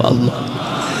തരണം അല്ലാഹ്,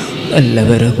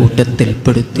 നല്ലവരെ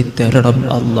കൂട്ടത്തിൽപ്പെടുത്തി തരണം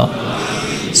അല്ലാഹ്.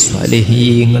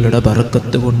 സ്വാലിഹീങ്ങളുടെ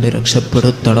ബർക്കത്ത് കൊണ്ട്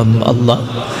രക്ഷപ്പെടുത്തണം അല്ലാഹ്.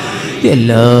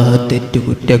 എല്ലാ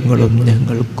തെറ്റുകുറ്റങ്ങളും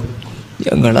ഞങ്ങൾക്കും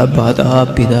ഞങ്ങളെ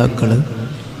മാതാപിതാക്കൾ,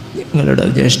 ഞങ്ങളുടെ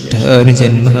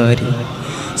ജ്യേഷ്ഠാനുജന്മാർ,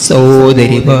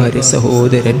 സഹോദരിമാർ,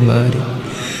 സഹോദരന്മാർ,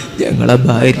 ഞങ്ങളെ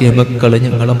ഭാര്യ മക്കൾ,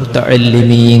 ഞങ്ങളെ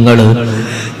മുത്തഅല്ലിമീങ്ങൾ,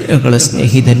 ഞങ്ങളെ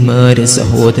സ്നേഹിതന്മാർ,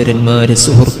 സഹോദരന്മാർ,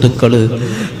 സുഹൃത്തുക്കൾ,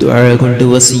 ദുആ കൊണ്ട്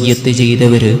വസിയ്യത്ത്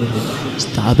ചെയ്തവർ,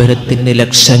 സ്ഥാപനത്തിന്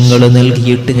ലക്ഷങ്ങൾ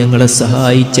നൽകിയിട്ട് ഞങ്ങളെ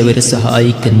സഹായിച്ചവർ,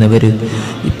 സഹായിക്കുന്നവർ,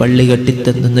 ഈ പള്ളി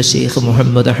കെട്ടിത്തന്ന ഷെയ്ഖ്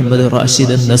മുഹമ്മദ് അഹമ്മദ്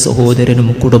റാഷിദ് എന്ന സഹോദരനും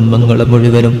കുടുംബങ്ങളും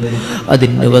മുഴുവനും,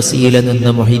 അതിന് വസീല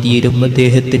നിന്ന മൊഹീദീനും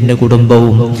അദ്ദേഹത്തിൻ്റെ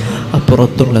കുടുംബവും,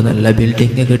 അപ്പുറത്തുള്ള നല്ല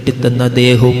ബിൽഡിങ് കെട്ടിത്തന്ന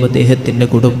അദ്ദേഹവും അദ്ദേഹത്തിൻ്റെ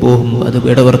കുടുംബവും, അത്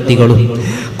ഇടവർത്തികളും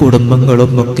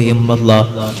കുടുംബങ്ങളും ഒക്കെയും അല്ലാഹ്.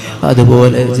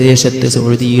 അതുപോലെ ദേശത്ത്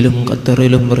സൗദിയിലും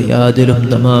ഖത്തറിലും റിയാദിലും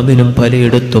ദമാമിലും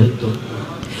പലയിടത്തും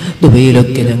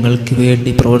ദുബൈയിലൊക്കെ ഞങ്ങൾക്ക്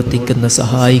വേണ്ടി പ്രവർത്തിക്കുന്ന,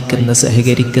 സഹായിക്കുന്ന,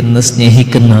 സഹകരിക്കുന്ന,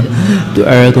 സ്നേഹിക്കുന്ന,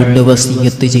 ദുആ കൊണ്ട്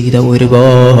വസിയ്യത്ത് ചെയ്ത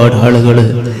ഒരുപാട് ആളുകൾ,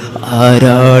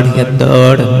 ആരാണ്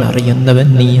എന്താണെന്ന് അറിയുന്നവൻ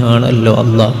നീയാണല്ലോ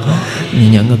അല്ലാഹ്. നീ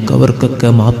ഞങ്ങൾക്ക്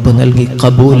അവർക്കൊക്കെ മാപ്പ് നൽകി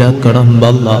കബൂലാക്കണം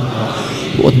അല്ലാഹ്.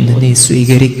 ഒന്ന് നീ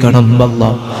സ്വീകരിക്കണം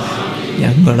അല്ലാഹ്.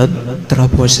 ഞങ്ങളെത്ര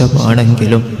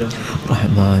മോശമാണെങ്കിലും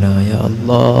റഹ്മാനായ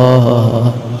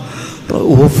അല്ലാഹ്,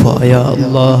 റഊഫായ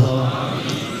അല്ലാഹ്,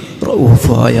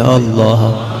 റഊഫായ അല്ലാഹ്.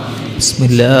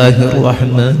 ബിസ്മില്ലാഹിർ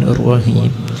റഹ്മാനിർ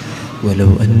റഹീം. വലൗ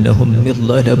അന്നഹും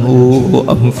ളലമൂ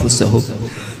അൻഫുസഹും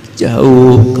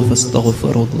ജാഊക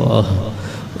ഫസ്തഗ്ഫിറുല്ലാഹ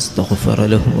വസ്തഗ്ഫറ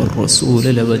ലഹുർ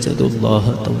റസൂല ലവജദുല്ലാഹ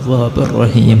തവ്വാബർ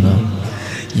റഹീമ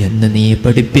എന്ന് നീ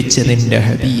പഠിപ്പിച്ച നിന്റെ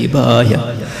ഹബീബായ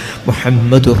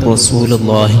മുഹമ്മദുർ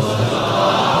റസൂലുള്ളാഹി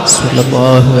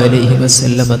സ്വല്ലല്ലാഹു അലൈഹി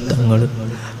വസല്ലമ തങ്ങൾ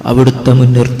അവിടുത്തെ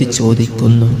മുൻനിർത്തി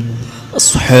ചോദിക്കുന്നു,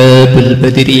 അസ്ഹാബുൽ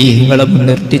ബദരീങ്ങളെ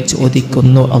മുൻനിർത്തി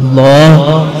ചോദിക്കുന്നു,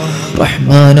 അല്ലാഹ്,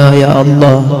 റഹ്മാനായ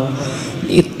അല്ലാഹ്,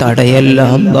 നീ തടയല്ല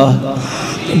അല്ലാഹ്,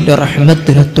 നിന്റെ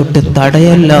റഹ്മത്തിനെ തൊട്ട്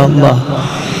തടയല്ല അല്ലാഹ്,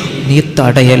 നീ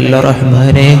തടയല്ല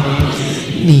റഹ്മാനെ,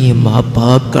 നീ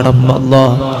മാപ്പാക്കണം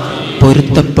അല്ലാഹ്,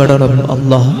 പൊരുത്തപ്പെടണം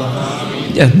അല്ലാഹ്,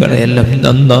 ഞങ്ങളെല്ലാം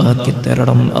നന്നാക്കി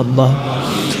തരണം അല്ലാഹ്.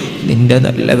 നിന്റെ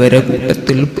നല്ലവരെ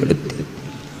കൂട്ടത്തിൽ പെടുത്തി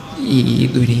ഈ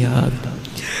ദുനിയാവിൽ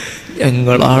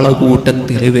ഞങ്ങളാളെ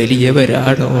കൂട്ടത്തിൽ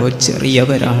വലിയവരാണോ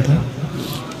ചെറിയവരാണോ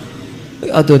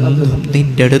അതൊന്നും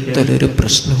നിന്റെ അടുക്കലൊരു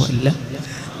പ്രശ്നമല്ല,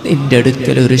 നിന്റെ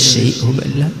അടുക്കലൊരു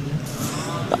ശൈവുമല്ല,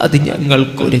 അത്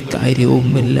ഞങ്ങൾക്കൊരു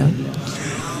കാര്യവുമില്ല.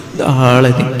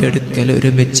 നാളെ നിന്റെ അടുക്കൽ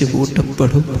ഒരുമിച്ച്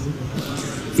കൂട്ടപ്പെടും.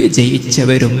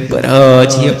 വിജയിച്ചവരും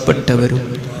പരാജയപ്പെട്ടവരും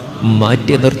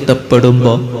മാറ്റി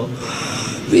നിർത്തപ്പെടുമ്പോൾ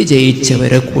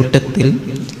വിജയിച്ചവരെ കൂട്ടത്തിൽ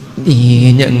നീ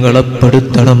ഞങ്ങളെ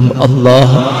പെടുത്തണം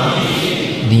അല്ലാഹ്,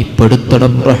 നീ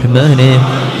പെടുത്തണം റഹ്മാനെ.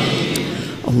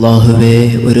 അല്ലാഹുവേ,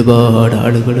 ഒരുപാട്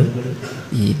ആളുകൾ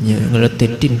ഈ ഞങ്ങളെ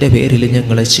തെറ്റിൻ്റെ പേരിൽ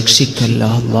ഞങ്ങളെ ശിക്ഷിക്കല്ല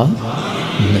അല്ലാഹ്,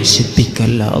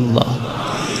 നശിപ്പിക്കല്ല അല്ലാഹ്,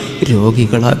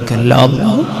 രോഗികളാക്കല്ല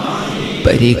അല്ലാഹ്,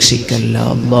 പരീക്ഷിക്കല്ല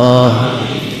അല്ലാഹ്.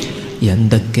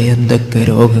 എന്തൊക്കെ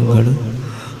രോഗങ്ങൾ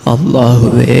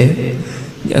അല്ലാഹുവേ,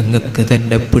 ഞങ്ങൾക്ക്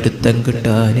തന്നെ പിടുത്തം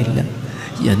കിട്ടാനില്ല.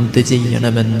 എന്ത്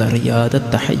ചെയ്യണമെന്നറിയാതെ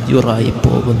തഹയ്യുറായി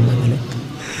പോകുന്നവരെ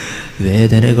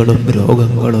വേദനകളും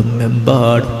രോഗങ്ങളും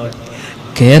എമ്പാടും.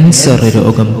 ക്യാൻസർ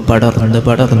രോഗം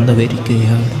പടർന്ന്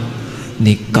വരികയാണ്.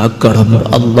 നീ കാക്കണം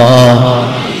അല്ലാഹ്,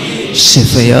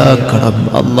 ശിഫയാക്കണം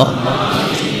അല്ലാഹ്,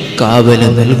 കാവല്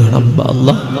നൽകണം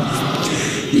അല്ലാഹ്.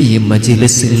 ഈ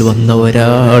മജ്ലിസിൽ വന്ന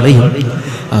ഒരാളെയും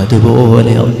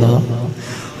അതുപോലെ അല്ലാഹ്,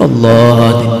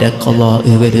 നിന്റെ ഖളാ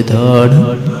വലുതാണ്,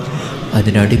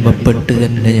 അതിനടിമപ്പെട്ട്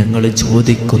തന്നെ ഞങ്ങൾ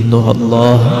ചോദിക്കുന്നു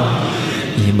അല്ലാഹ്.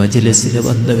 ഈ മജ്ലിസിൽ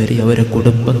വന്നവരെ, അവരെ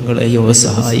കുടുംബങ്ങളെയോ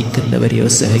സഹായിക്കുന്നവരെയോ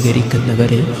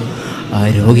സഹകരിക്കുന്നവരെയോ ആ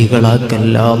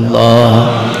രോഗികളാക്കല്ല അല്ലാഹ്.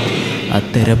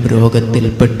 അത്തരം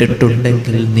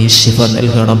രോഗത്തിൽപ്പെട്ടിട്ടുണ്ടെങ്കിൽ നീ ശിഫ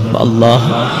നൽകണം അല്ലാഹ്,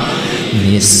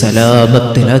 നീ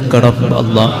സലാമത്തിലാക്കണം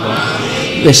അല്ലാഹ്.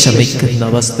 വിഷമിക്കുന്ന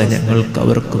അവസ്ഥ ഞങ്ങൾക്ക്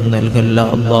അവർക്കും നൽകല്ല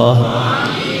അല്ലാഹ്.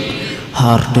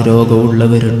 ഹാർട്ട്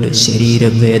രോഗമുള്ളവരുണ്ട്,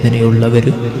 ശരീരം വേദനയുള്ളവർ.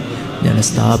 ഞാൻ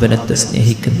സ്ഥാപനത്തെ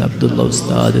സ്നേഹിക്കുന്ന അബ്ദുള്ള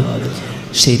ഉസ്താദ്,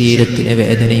 ശരീരത്തിന്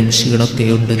വേദനയും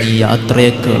ക്ഷീണമൊക്കെയുണ്ട്. നീ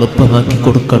യാത്രയൊക്കെ എളുപ്പമാക്കി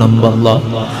കൊടുക്കണം അല്ലാഹ്,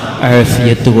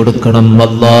 ആഫിയത്ത് കൊടുക്കണം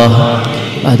അല്ലാഹ്.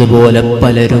 അതുപോലെ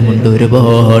പലരുമുണ്ട്,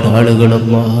 ഒരുപാട് ആളുകൾ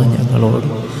അല്ലാഹ് ഞങ്ങളോട്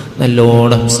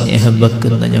നല്ലോണം സ്നേഹം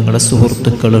വെക്കുന്ന ഞങ്ങളുടെ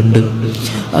സുഹൃത്തുക്കളുണ്ട്.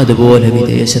 അതുപോലെ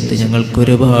വിദേശത്ത് ഞങ്ങൾക്ക്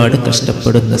ഒരുപാട്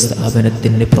കഷ്ടപ്പെടുന്ന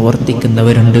സ്ഥാപനത്തിന്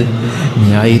പ്രവർത്തിക്കുന്നവരുണ്ട്.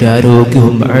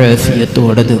 ആയുരാരോഗ്യവും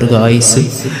ആഫിയത്തോടെ ദീർഘായുസ്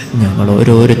ഞങ്ങൾ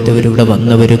ഓരോരുത്തരും ഇവിടെ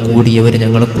വന്നവർ കൂടിയവർ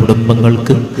ഞങ്ങളുടെ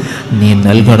കുടുംബങ്ങൾക്ക് നീ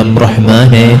നൽകണം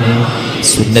റഹ്മാനെ.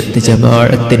 സുന്നത്ത്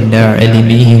ജമാഅത്തിന്റെ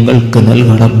അലിമീങ്ങൾക്ക്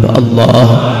നൽകണം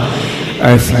അല്ലാഹ്.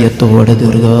 ആഫിയത്തോടെ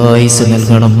ദീർഘായുസ്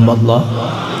നൽകണം അല്ലാഹ്.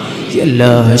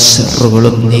 എല്ലാ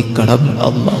ശർറുകളും നീക്കണം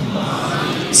അല്ലാഹ്.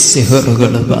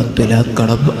 സിഹറുകൾ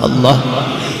ബാത്തുലാക്കണം അല്ലാഹ്.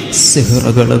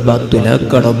 സിഹറുകൾ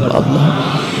ബാത്തുലാക്കണം അല്ലാഹ്.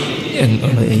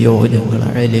 ഞങ്ങളെയോ ഞങ്ങളെ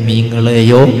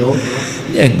അലിമീങ്ങളെയോ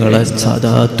ഞങ്ങളെ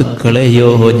സാദാത്തുക്കളെയോ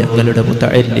ഞങ്ങളുടെ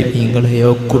മുതഅല്ലിമീങ്ങളെയോ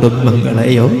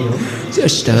കുടുംബങ്ങളെയോ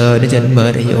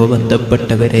ജ്യേഷ്ഠാനുജന്മാരെയോ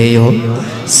ബന്ധപ്പെട്ടവരെയോ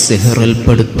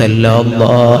സിഹറിൽപ്പെടുത്തല്ല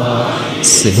അല്ലാഹ്.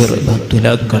 സിഹർ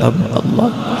ബാത്തുലാക്കണം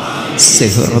അല്ലാഹ്.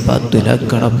 സിഹർ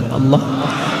ബാത്തുലാക്കണം അല്ലാഹ്.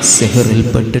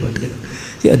 സിഹറിൽപ്പെട്ടിട്ട്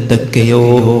എന്തൊക്കെയോ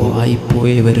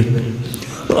ആയിപ്പോയവരുണ്ട്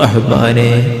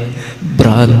റഹ്മാനെ.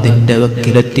 ഭ്രാന്തിൻ്റെ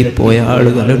വക്കിലെത്തിപ്പോയ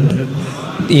ആളുകളുണ്ട്.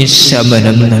 നീ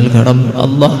ശമനം നൽകണം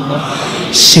അല്ലാഹ്.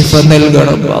 ശിഫ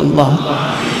നൽകണം അല്ലാഹ്.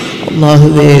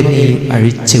 അല്ലാഹുവേ നീ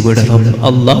അഴിച്ചുവിടണം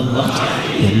അല്ലാഹ്.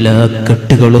 എല്ലാ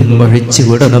കെട്ടുകളും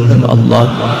അഴിച്ചുവിടണം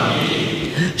അല്ലാഹ്.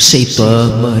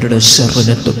 ശൈത്വാന്മാരുടെ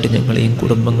ശർറിനെ തൊട്ട് ഞങ്ങളെയും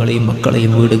കുടുംബങ്ങളെയും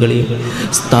മക്കളെയും വീടുകളെയും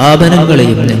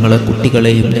സ്ഥാപനങ്ങളെയും ഞങ്ങളെ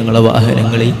കുട്ടികളെയും ഞങ്ങളെ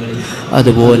വാഹനങ്ങളെയും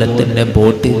അതുപോലെ തന്നെ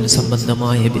ബോട്ടിൽ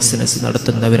സംബന്ധമായ ബിസിനസ്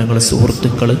നടത്തുന്നവർ ഞങ്ങളെ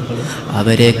സുഹൃത്തുക്കൾ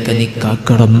അവരെയൊക്കെ നീ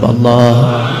കാക്കണം അല്ലാഹ്.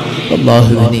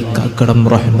 അല്ലാഹുവേ നീ കാക്കണം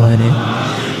റഹ്മാനെ.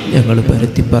 ഞങ്ങൾ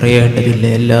പരത്തി പറയേണ്ടതില്ല,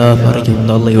 എല്ലാം അറിയുന്ന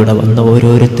അല്ലാഹ്. വന്ന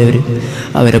ഓരോരുത്തരും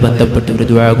അവരെ ബന്ധപ്പെട്ടവർ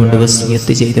ദുആ കൊണ്ട്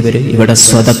വസിയത്ത് ചെയ്തവർ ഇവിടെ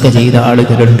സ്വതക്ക ചെയ്ത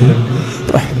ആളുകളുണ്ട്.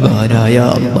 റഹ്മാനായ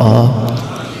അല്ലാഹ്,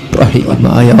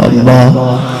 റഹീമായ അല്ലാഹ്,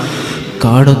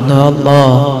 കാണുന്ന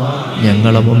അല്ലാഹ്,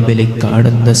 ഞങ്ങളെ മുമ്പിൽ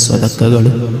കാണുന്ന സ്വതക്കകൾ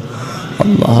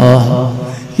അല്ലാഹ്,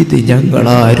 ഇത്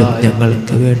ഞങ്ങളാരും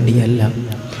ഞങ്ങൾക്ക് വേണ്ടിയല്ല.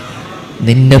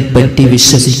 നിന്നെപ്പറ്റി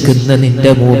വിശ്വസിക്കുന്ന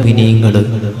നിന്റെ മോമിനീങ്ങൾ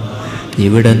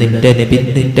ഇവിടെ നിന്റെ നബി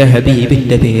നിന്റെ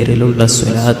ഹബീബിന്റെ പേരിലുള്ള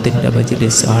സ്വലാത്തിന്റെ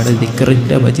മജ്ലിസാണ്,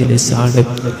 ദിക്റിന്റെ മജ്ലിസാണ്.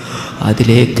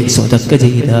 അതിലേക്ക് സ്വതക്ക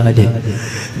ചെയ്താൽ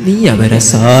നീ അവരെ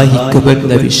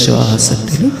സഹായിക്കുമെന്ന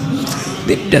വിശ്വാസത്തിൽ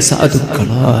നിന്റെ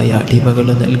സാധുക്കളായ അടിമകൾ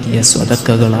നൽകിയ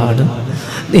സ്വതക്കകളാണ്,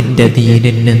 നിന്റെ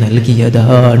ദീനിന്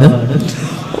നൽകിയതാണ്.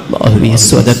 അല്ലാഹു ഈ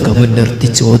സ്വതക്ക മുൻനിർത്തി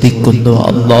ചോദിക്കുന്നു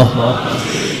അല്ലാഹ്,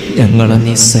 ഞങ്ങളെ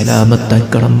നീ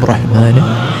സലാമത്താക്കണം റഹ്മാന്.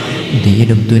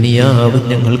 ദീനും ദുനിയാവും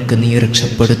ഞങ്ങൾക്ക് നീ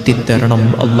രക്ഷപ്പെടുത്തി തരണം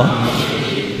അല്ലാഹ്,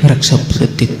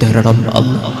 രക്ഷപ്പെടുത്തി തരണം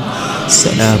അല്ലാഹ്,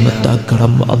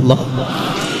 സലാമത്താക്കണം അല്ലാഹ്.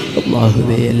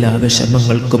 അല്ലാഹുവേ എല്ലാ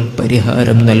വിഷമങ്ങൾക്കും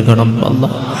പരിഹാരം നൽകണം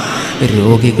അല്ലാഹ്.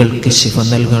 രോഗികൾക്ക് ശിഫ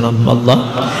നൽകണം അല്ലാഹ്.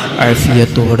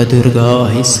 ആഫിയത്തോടെ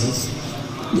ദീർഘായുസ്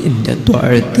നിന്റെ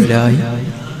ത്വഅത്തിലായി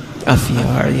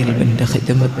അഫിയാഇൽമിന്റെ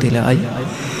ഖിദ്മത്തിലായി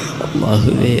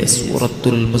അല്ലാഹുവേ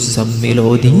സൂറത്തുൽ മുസമ്മിൽ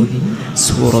ഓതി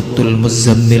സൂറത്തുൽ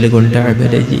മുസമ്മിൽ കൊണ്ട്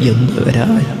അമൽ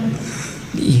ചെയ്യുന്നവരായി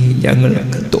നീ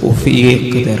ഞങ്ങൾക്ക്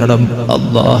തൗഫീഖ് തരണം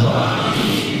അല്ലാഹ്.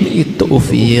 നീ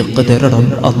തൗഫീഖ് തരണം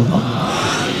അല്ലാഹ്.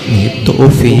 നീ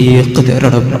തൗഫീഖ്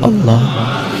തരണം അല്ലാഹ്.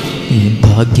 നീ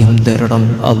ഭാഗ്യം തരണം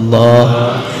അല്ലാഹ്.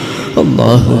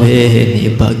 അല്ലാഹുവേ നീ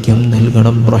ഭാഗ്യം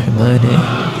നൽകണം റഹ്മാനെ.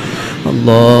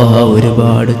 അല്ലാഹ്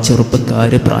ഒരുപാട്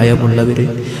ചെറുപ്പക്കാർ പ്രായമുള്ളവർ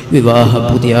വിവാഹം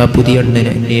പുതിയ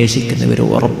എണ്ണനെ അന്വേഷിക്കുന്നവർ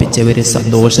ഉറപ്പിച്ചവർ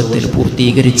സന്തോഷത്തിൽ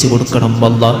പൂർത്തീകരിച്ചു കൊടുക്കണം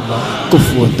അല്ലാഹ്.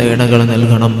 കുഫ്വത്ത് ഇണകൾ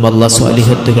നൽകണം അല്ലാഹ്.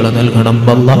 സ്വാലിഹത്തുകൾ നൽകണം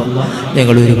അല്ലാഹ്.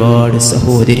 ഞങ്ങൾ ഒരുപാട്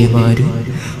സഹോദരിമാർ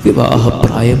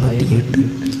വിവാഹപ്രായമെത്തിയിട്ട്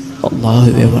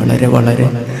അല്ലാഹുവേ വളരെ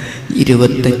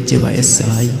 25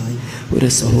 വയസ്സായി ഒരു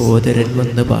സഹോദരൻ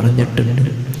വന്ന് പറഞ്ഞിട്ടുണ്ട്,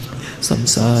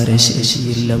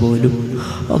 സംസാരശേഷിയില്ല പോലും.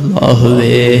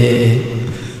 അല്ലാഹുവേ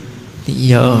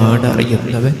നീയാണ്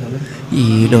അറിയുന്നവൻ, ഈ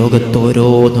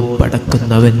ലോകത്തോരോന്നും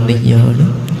പടക്കുന്നവൻ നീയാണ്.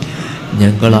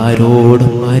 ഞങ്ങൾ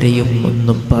ആരോടും ആരെയും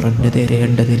ഒന്നും പറഞ്ഞു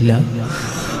തരേണ്ടതില്ല.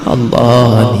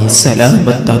 അല്ലാഹ് നീ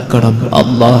സലാമത്താക്കണം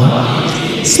അല്ലാഹ്.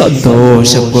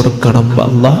 സന്തോഷം കൊടുക്കണം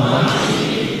അല്ലാഹ്.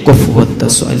 കുഫ്വത്ത്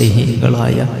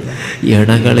സ്വാലിഹീങ്ങളായ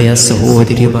ഇണകളെ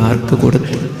സഹോദരിമാർക്ക്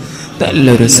കൊടുത്ത്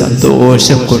നല്ലൊരു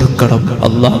സന്തോഷം കൊടുക്കണം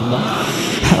അല്ലാഹ്.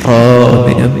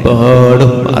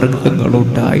 ഹറാമിനെമ്പാടും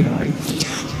മാർഗങ്ങളുണ്ടായി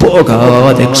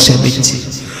പോകാതെ ക്ഷമിച്ച്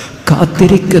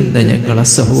കാത്തിരിക്കുന്ന ഞങ്ങളെ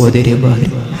സഹോദരിമാർ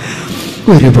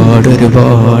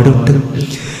ഒരുപാടുണ്ട്.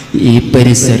 ഈ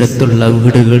പരിസരത്തുള്ള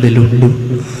വീടുകളിലുണ്ട്.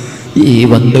 ഈ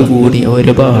വന്നുകൂടിയ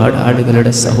ഒരുപാട്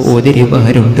ആളുകളുടെ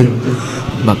സഹോദരിമാരുണ്ട്,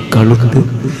 മക്കളുണ്ട്.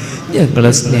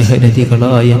 ഞങ്ങളെ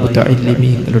സ്നേഹനദികളായ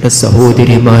മുതഅല്ലിമീങ്ങളുടെ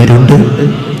സഹോദരിമാരുണ്ട്.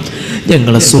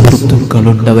 ഞങ്ങളെ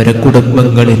സുഹൃത്തുക്കളുണ്ട്, അവരെ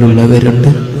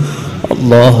കുടുംബങ്ങളിലുള്ളവരുണ്ട്.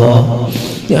 അല്ലാഹ്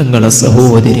ഞങ്ങളെ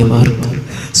സഹോദരിമാർക്ക്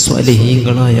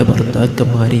സ്വാലിഹീങ്ങളായ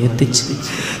ഭർത്താക്കന്മാരെ എത്തിച്ച്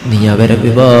നീ അവരെ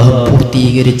വിവാഹം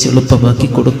പൂർത്തീകരിച്ച് എളുപ്പമാക്കി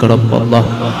കൊടുക്കണം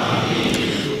അല്ലാഹ്.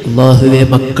 അല്ലാഹുവേ,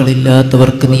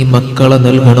 മക്കളില്ലാത്തവർക്ക് നീ മക്കളെ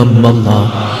നൽകണം അല്ലാഹ്.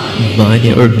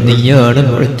 നീയാണ്,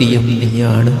 മുഅ്തിയും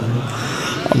നീയാണ്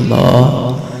അല്ലാഹ്.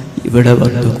 ഇവിടെ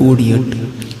വന്നു കൂടിയിട്ട്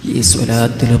ഈ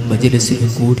സ്വലാത്തിലും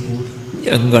മജ്‌ലിസിലും കൂടി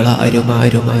ഞങ്ങളാരും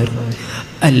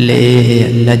അല്ലേ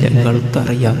അല്ല,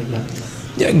 ഞങ്ങൾക്കറിയാം,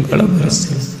 ഞങ്ങളെ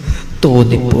മനസ്സിൽ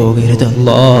തോന്നിപ്പോകരുത്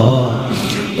അല്ലാഹ്.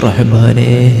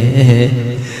 റഹ്മാനേ,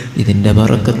 ഇതിൻ്റെ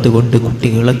ബറക്കത്ത് കൊണ്ട്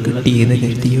കുട്ടികളെ കിട്ടിയെന്ന്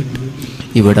കരുതിയിട്ട്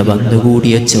ഇവിടെ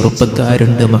വന്നുകൂടിയ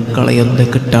ചെറുപ്പക്കാരുണ്ട്. മക്കളെയൊന്ന്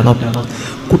കിട്ടണം,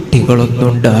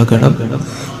 കുട്ടികളൊന്നുണ്ടാകണം.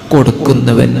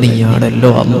 കൊടുക്കുന്നവൻ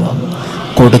നീയാണല്ലോ അല്ലാഹ്.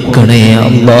 കൊടുക്കണേ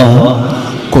അല്ലാഹ്,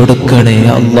 കൊടുക്കണേ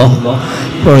അല്ലാഹ്.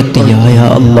 പ്രവൃത്തിയായ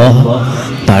അല്ലാഹ്,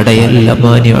 തടയല്ല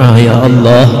മാനിയായ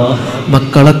അല്ലാഹ്.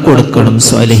 മക്കളെ കൊടുക്കണം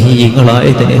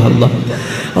സ്വാലിഹീങ്ങളായതിനെ അല്ലാഹ്.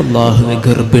 അല്ലാഹുവേ,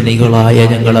 ഗർഭിണികളായ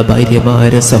ഞങ്ങളെ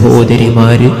ഭാര്യമാര്,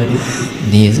 സഹോദരിമാര്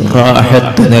നീ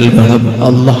റാഹത്ത് നൽകണം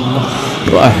അല്ലാഹ്,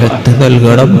 റാഹത്ത്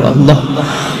നൽകണം അല്ലാഹ്.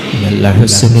 നല്ല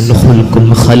ഹുസ്നുൽ ഖുൽഖും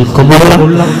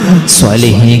ഖൽഖുമുള്ള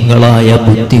സ്വാലിഹീങ്ങളായ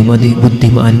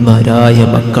ബുദ്ധിമാന്മാരായ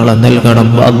മക്കളെ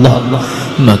നൽകണം അല്ലാഹ്,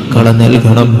 മക്കളെ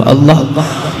നൽകണം അല്ലാഹ്.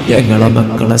 ഞങ്ങളെ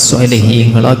മക്കളെ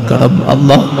സ്വാലിഹീങ്ങളാക്കണം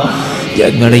അല്ലാഹ്.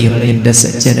 ഞങ്ങളെയും നിന്റെ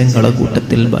സജ്ജനങ്ങളെ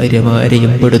കൂട്ടത്തിൽ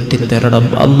ഭാര്യമാരെയും പെടുത്തി തരണം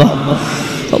അല്ലാഹ്.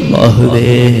 അല്ലാഹുവേ,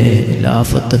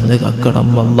 ലാഫത്തെന്ന് കാക്കണം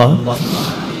അല്ലാഹ്.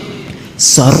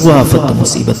 സർവാഫത്ത്,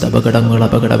 മുസീബത്ത്, അപകടങ്ങൾ,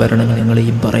 അപകടഭരണങ്ങൾ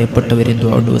ഞങ്ങളെയും പറയപ്പെട്ടവരും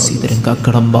ദുആ വസീതരും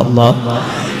കാക്കണം അല്ലാഹ്.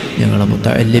 ഞങ്ങളെ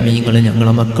മുതഅല്ലിമീങ്ങൾ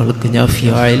ഞങ്ങളെ മക്കൾക്ക്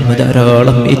നാഫിയായ ഇൽമ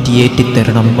ധാരാളം ഏറ്റി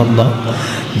തരണം അല്ലാഹ്.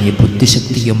 നീ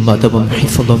ബുദ്ധിശക്തിയും മതവും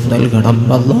ഹിഫ്ളും നൽകണം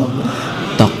അല്ലാഹ്.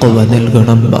 തഖ്വ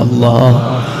നൽകണം അല്ലാഹ്,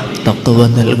 തഖ്വ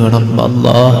നൽകണം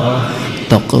അല്ലാഹ്,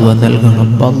 തഖ്വ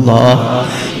നൽകണം അല്ലാഹ്.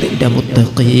 നിന്റെ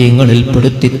മുത്തഖീങ്ങളിൽ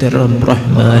പെടുത്തി തരണം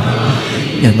റഹ്മാൻ.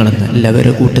 ഞങ്ങളെ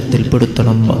നല്ലവരെ കൂട്ടത്തിൽ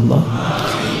പെടുത്തണം അല്ലാഹ്.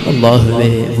 അല്ലാഹുവേ,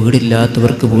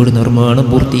 വീടില്ലാത്തവർക്ക് വീട് നിർമ്മാണം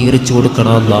പൂർത്തീകരിച്ചു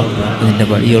കൊടുക്കണം അല്ലാഹ്. അതിൻ്റെ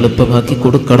വഴി എളുപ്പമാക്കി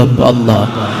കൊടുക്കണം അല്ലാഹ്.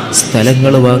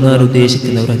 സ്ഥലങ്ങൾ വാങ്ങാൻ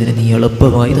ഉദ്ദേശിക്കുന്നവർ അതിനെ നീ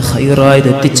എളുപ്പമായത് ഹൈറായത്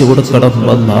എത്തിച്ചു കൊടുക്കണം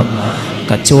അല്ലാഹ്.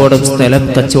 കച്ചവടം, സ്ഥലം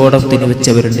കച്ചവടത്തിന്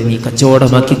വെച്ചവരുണ്ട്, നീ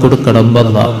കച്ചവടമാക്കി കൊടുക്കണം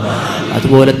അല്ലാഹ്.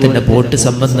 അതുപോലെ തന്നെ ബോട്ട്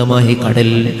സംബന്ധമായി കടൽ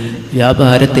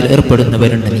വ്യാപാരത്തിൽ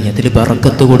ഏർപ്പെടുന്നവരുണ്ട്, നീ അതിൽ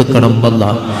ബറക്കത്ത് കൊടുക്കണം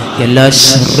അല്ലാഹ്. എല്ലാ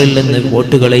ശർറിൽ നിന്ന്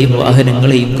ബോട്ടുകളെയും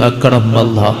വാഹനങ്ങളെയും കാക്കണം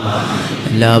അല്ലാഹ്.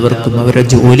 എല്ലാവർക്കും അവരുടെ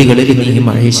ജോലികളിൽ നീ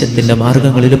മഹീഷത്തിൻ്റെ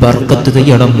മാർഗങ്ങളിൽ ബറക്കത്ത്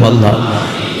ചെയ്യണം അല്ലാഹ്.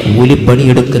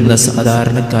 കൂലിപ്പണിയെടുക്കുന്ന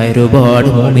സാധാരണക്കായ ഒരുപാട്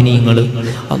മോമിനീങ്ങൾ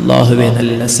അല്ലാഹുവേ,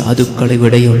 നല്ല സാധുക്കൾ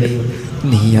ഇവിടെയുണ്ട്,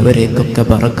 നീ അവരെയൊക്കെ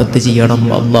ബറക്കത്ത് ചെയ്യണം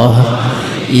അല്ലാഹ്.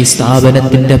 ഈ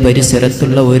സ്ഥാപനത്തിൻ്റെ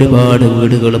പരിസരത്തുള്ള ഒരുപാട്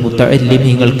വീടുകൾ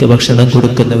മുതഅല്ലിമീങ്ങൾക്ക് ഭക്ഷണം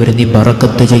കൊടുക്കുന്നവർ നീ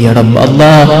ബറക്കത്ത് ചെയ്യണം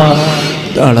അല്ലാഹ്.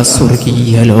 നാളെ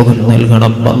സ്വർഗീയ ലോകം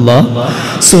നൽകണം അല്ലാഹ്.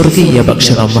 സ്വർഗീയ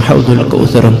ഭക്ഷണം ഹൗദുൽ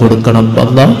കൗസറും കൊടുക്കണം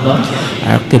അല്ലാഹ്.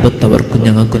 ആഖിബത്ത് അവർക്ക്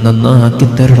ഞങ്ങൾക്ക് നന്നാക്കി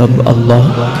തരണം അല്ലാഹ്.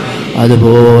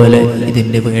 അതുപോലെ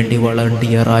ഇതിന് വേണ്ടി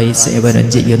വളണ്ടിയറായി സേവനം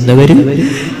ചെയ്യുന്നവർ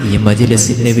ഈ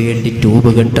മജ്‌ലിസിന് വേണ്ടി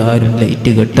ട്യൂബ് കെട്ടാനും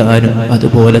ലൈറ്റ് കെട്ടാനും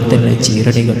അതുപോലെ തന്നെ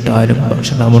ചീരണി കെട്ടാനും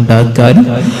ഭക്ഷണമുണ്ടാക്കാനും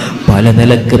പല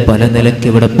നിലക്ക്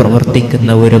ഇവിടെ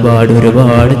പ്രവർത്തിക്കുന്ന ഒരുപാട്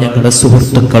ഞങ്ങളുടെ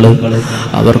സുഹൃത്തുക്കൾ,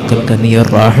 അവർക്കൊക്കെ നീ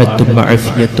റാഹത്തും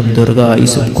ആഫിയത്തും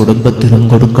ദീർഘായുസ്സും കുടുംബത്തിനും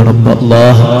കൊടുക്കണം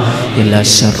അല്ലാഹ്. എല്ലാ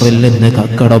ശർറിൽ നിന്ന്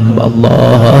കാക്കണം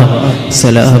അല്ലാഹ്,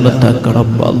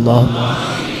 സലാമത്താക്കണം അല്ലാഹ്.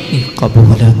 നീ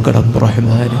കബൂലാക്കണം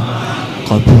റഹ്മാൻ,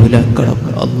 കബൂലാക്കണം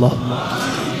അല്ലാഹ്.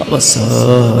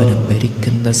 അവസാനം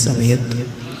മരിക്കുന്ന സമയത്ത്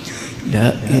ലാ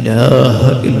ഇലാഹ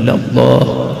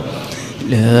ഇല്ലല്ലാഹ്,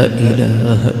 ലാ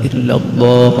ഇലാഹ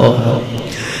ഇല്ലല്ലാഹ്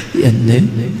എന്ന്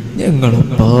ഞങ്ങൾ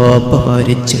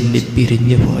പാപ്പമാരെ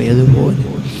ചൊല്ലിപ്പിരിഞ്ഞു പോയതുപോലെ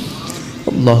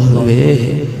അല്ലാഹുവേ,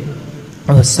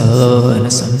 അവസാന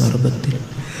സന്ദർഭത്തിൽ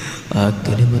ആ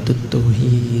കലിമത്തു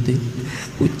തൗഹീദ്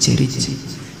ഉച്ചരിച്ച്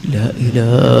ലാ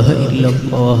ഇലാഹ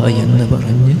ഇല്ലല്ലാഹ് എന്ന്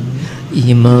പറഞ്ഞ്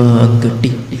ഈമാൻ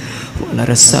കിട്ടി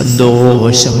വളരെ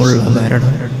സന്തോഷമുള്ള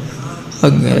മരണം,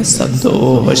 അങ്ങനെ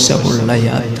സന്തോഷമുള്ള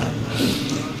യാത്ര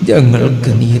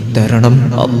ഞങ്ങൾക്ക് നീ തരണം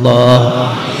അല്ലാഹ്.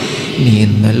 നീ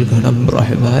നൽകണം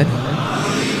റഹ്മാൻ.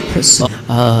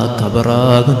 ആ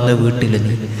ഖബറാകുന്ന വീട്ടിൽ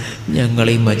നീ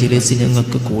ഞങ്ങളെ ഈ മജ്‌ലിസ്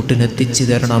ഞങ്ങൾക്ക് കൂട്ടിനെത്തിച്ചു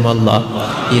തരണമല്ല,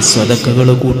 ഈ സ്വതക്കകൾ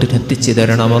കൂട്ടിനെത്തിച്ചു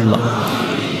തരണമല്ല.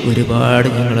 ഒരുപാട്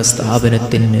ഞങ്ങളുടെ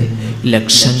സ്ഥാപനത്തിന്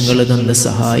ലക്ഷങ്ങൾ തന്ന്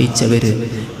സഹായിച്ചവർ,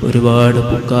 ഒരുപാട്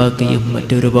പുക്കാക്കയും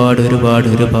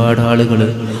മറ്റൊരുപാട് ആളുകൾ,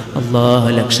 അള്ളാഹ്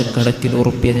ലക്ഷക്കണക്കിന്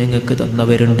ഉറുപ്പ്യ ഞങ്ങൾക്ക്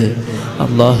തന്നവരുണ്ട്.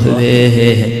 അള്ളാഹുവേ,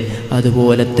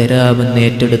 അതുപോലെ തരാമെന്ന്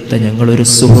ഏറ്റെടുത്ത ഞങ്ങളൊരു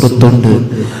സുഹൃത്തുണ്ട്.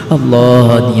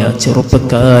 അള്ളാഹ്, നീ ആ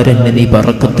ചെറുപ്പക്കാരന് നീ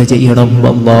ബറക്കത്ത് ചെയ്യണം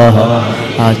അള്ളാഹ്.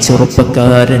 ആ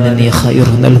ചെറുപ്പക്കാരന് നീ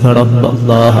ഖൈർ നൽകണം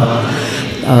അള്ളാഹ്.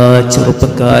 ആ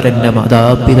ചെറുപ്പക്കാരൻ്റെ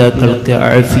മാതാപിതാക്കൾക്ക്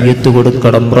ആഫിയത്ത്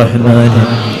കൊടുക്കണം റഹ്മാനെ,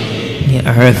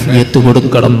 ആഫിയത്ത്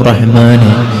കൊടുക്കണം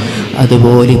റഹ്മാനെ.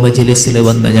 അതുപോലെ മജ്ലിസിൽ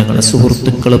വന്ന ഞങ്ങളുടെ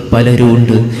സുഹൃത്തുക്കൾ പലരും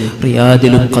ഉണ്ട്.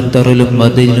 റിയാദിലും ഖത്തറിലും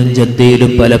മദീനയിലും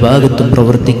ജദ്ദയിലും പല ഭാഗത്തും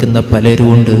പ്രവർത്തിക്കുന്ന പലരും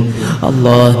ഉണ്ട്.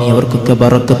 അല്ലാഹ് നീ അവർക്കൊക്കെ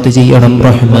ബറക്കത്ത് ചെയ്യണം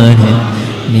റഹ്മാനെ,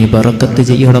 നീ ബറക്കത്ത്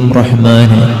ചെയ്യണം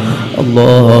റഹ്മാനെ.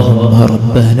 اللهم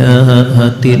ربنا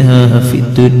آتنا في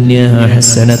الدنيا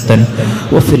حسنة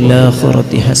وفي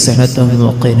الآخرة حسنة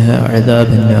وقنا عذاب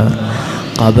النار.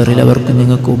 ഖബറിൽ അവർക്ക്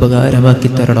നിങ്ങൾക്ക് ഉപകാരമാക്കി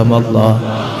തരണം അല്ലാഹ്.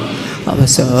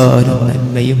 അവസാനം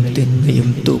നന്മയും തിന്മയും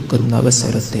തൂക്കുന്ന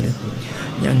അവസരത്തിൽ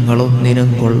ഞങ്ങളൊന്നിനും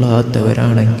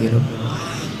കൊള്ളാത്തവരാണെങ്കിലും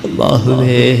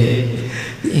അല്ലാഹുവേ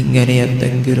ഇങ്ങനെ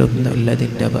എന്തെങ്കിലും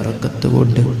നല്ലതിൻ്റെ ബറക്കത്ത്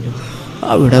കൊണ്ട്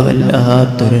അവിടെ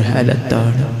വല്ലാത്തൊരു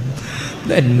ഹാലത്താണ്.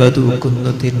 നന്മ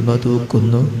തൂക്കുന്നു തിന്മ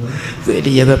തൂക്കുന്നു,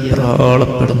 വലിയ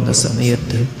വെപ്രാളപ്പെടുന്ന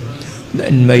സമയത്ത്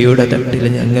നന്മയുടെ തട്ടിൽ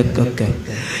ഞങ്ങൾക്കൊക്കെ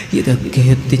ഇതൊക്കെ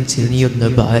എത്തിച്ച് നീ ഒന്ന്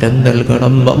ഭാരം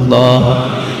നൽകണം അല്ലാഹ്,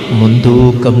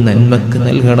 മുൻതൂക്കം നന്മക്ക്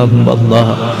നൽകണം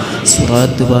അല്ലാഹ്.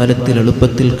 സിറാത്ത് പാലത്തിൽ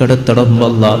എളുപ്പത്തിൽ കടത്തണം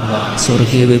അല്ലാഹ്,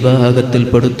 സ്വർഗീയ വിഭാഗത്തിൽ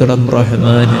പെടുത്തണം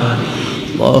റഹ്മാൻ.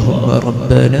 اللهم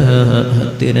ربنا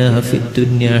آتنا في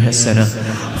الدنيا حسنة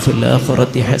وفي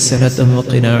الآخرة حسنة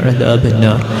وقنا عذاب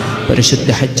النار. പരിശുദ്ധ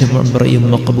ഹജ്ജും ഉംറയും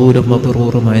മഖബൂലും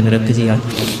മബ്റൂറുമായ നിനക്ക് ചെയ്യാൻ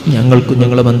ഞങ്ങൾക്കും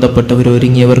ഞങ്ങളെ ബന്ധപ്പെട്ടവർ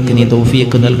ഒരുങ്ങിയവർക്ക് നീ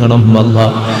തൗഫീഖ് നൽകണം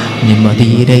അല്ലാഹ്. നീ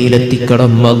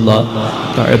മദീനയിലെത്തിക്കണം അല്ലാഹ്,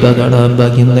 കഅബ കാണാൻ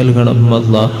ഭാഗ്യം നൽകണം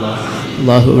അല്ലാഹ്.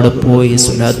 അല്ലാഹു ഇവിടെ പോയി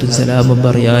സ്വലാത്തും സലാമും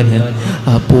പറയാൻ,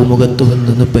 ആ പൂമുഖത്ത്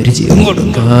വന്ന് പരിചയം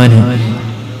കൊടുക്കാൻ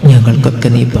ഞങ്ങൾക്കൊക്കെ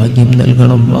നീ ഭാഗ്യം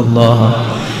നൽകണം അല്ലാഹ്.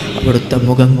 അവിടുത്തെ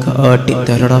മുഖം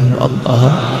കാട്ടിത്തരണം അല്ലാഹ്.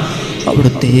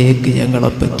 അവിടുത്തേക്ക്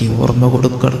ഞങ്ങളെപ്പറ്റി ഓർമ്മ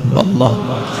കൊടുക്കണം അല്ലാഹ്.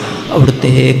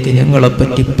 അവിടുത്തേക്ക്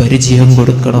ഞങ്ങളെപ്പറ്റി പരിചയം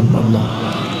കൊടുക്കണം അല്ലാഹ്.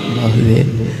 അല്ലാഹുവേ,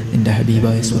 നിൻ്റെ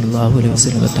ഹബീബായ സ്വല്ലല്ലാഹു അലൈഹി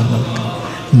വസല്ലം തങ്ങൾക്ക്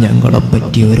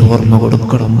ഞങ്ങളെപ്പറ്റി ഒരു ഓർമ്മ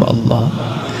കൊടുക്കണം അല്ലാഹ്.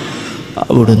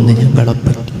 അവിടുന്ന്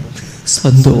ഞങ്ങളെപ്പറ്റി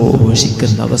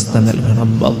സന്തോഷിക്കുന്ന അവസ്ഥ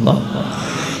നൽകണം അല്ലാഹ്.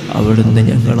 അവിടുന്ന്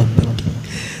ഞങ്ങളെപ്പറ്റി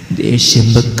ദേഷ്യം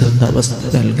വെക്കുന്ന അവസ്ഥ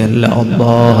നൽകല്ല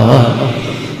അല്ലാഹ്.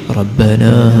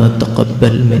 ربنا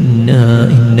تقبل منا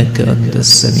إنك أنت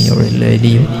السميع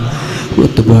العليم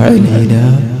وتب علينا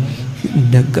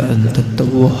إنك أنت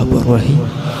التواب الرحيم.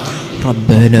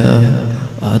 ربنا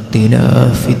آتنا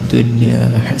في الدنيا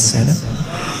حسنة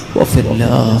وفي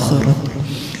الآخرة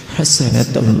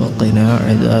حسنة وقنا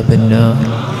عذاب النار.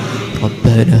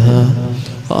 ربنا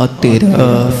آتنا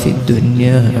في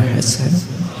الدنيا حسنة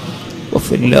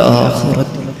وفي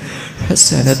الآخرة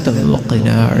حسنة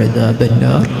وقنا عذاب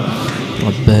النار.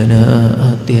 ربنا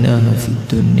آتنا في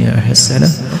الدنيا حسنة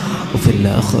وفي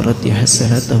الآخرة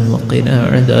حسنة وقنا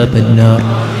عذاب النار.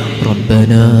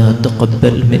 ربنا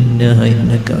تقبل منا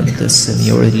إنك أنت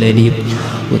السميع العليم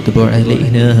وتب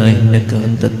علينا إنك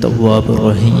أنت التواب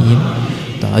الرحيم.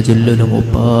 تاج العلوم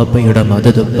പാപ്പയുടെ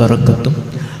മദദും ബറക്കത്തും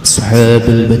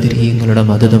സ്വഹാബുൽ ബദരീങ്ങളുടെ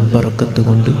മദദും ബറക്കത്തും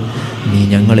കൊണ്ട് നീ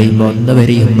ഞങ്ങളെയും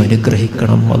വന്നവരെയും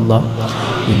അനുഗ്രഹിക്കണം അല്ലാഹ്.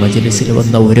 ഈ മജ്ലിസിൽ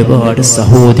വന്ന ഒരുപാട്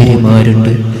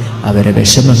സഹോദരിമാരുണ്ട്, അവരെ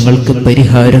വിഷമങ്ങൾക്ക്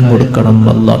പരിഹാരം കൊടുക്കണം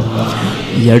അല്ലാഹ്.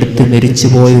 ഈ അടുത്ത്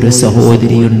മരിച്ചുപോയൊരു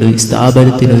സഹോദരിയുണ്ട്, ഈ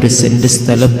സ്ഥാപനത്തിന് ഒരു സെന്റ്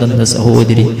സ്ഥലം തന്ന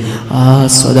സഹോദരി. ആ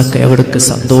സ്വതക്ക അവിടേക്ക്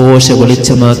സന്തോഷ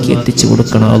വെളിച്ചമാക്കി എത്തിച്ചു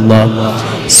കൊടുക്കണം അല്ലാഹ്,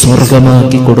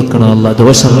 സ്വർഗമാക്കി കൊടുക്കണം അല്ലാഹ്,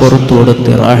 ദോഷം പുറത്തു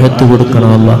കൊടുത്ത് റാഹത്ത്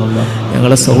കൊടുക്കണം അല്ലാഹ്.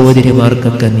 ഞങ്ങളെ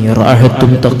സഹോദരിമാർക്കൊക്കെ നീ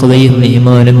റാഹത്തും തഖ്വയും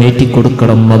ഈമാനും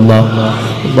ഏറ്റിക്കൊടുക്കണം അല്ലാഹ്.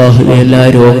 അല്ലാഹുവേ, എല്ലാ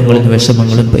രോഗങ്ങളും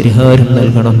വിഷമങ്ങളും പരിഹാരം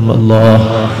നൽകണം അല്ലാഹ്.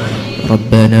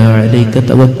 ربنا عليك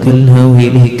توكلنا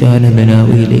وإليك أنبنا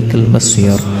وإليك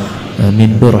المصير.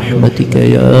 آمين برحمتك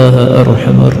يا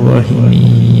أرحم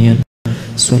الراحمين.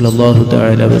 صلى الله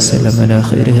تعالى وسلم على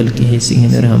خير خلقه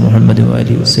سيدنا محمد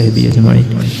وآله وصحبه أجمعين.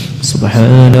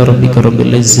 سبحان ربك رب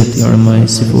العزة عما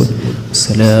يصفون،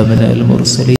 وسلام على المرسلين.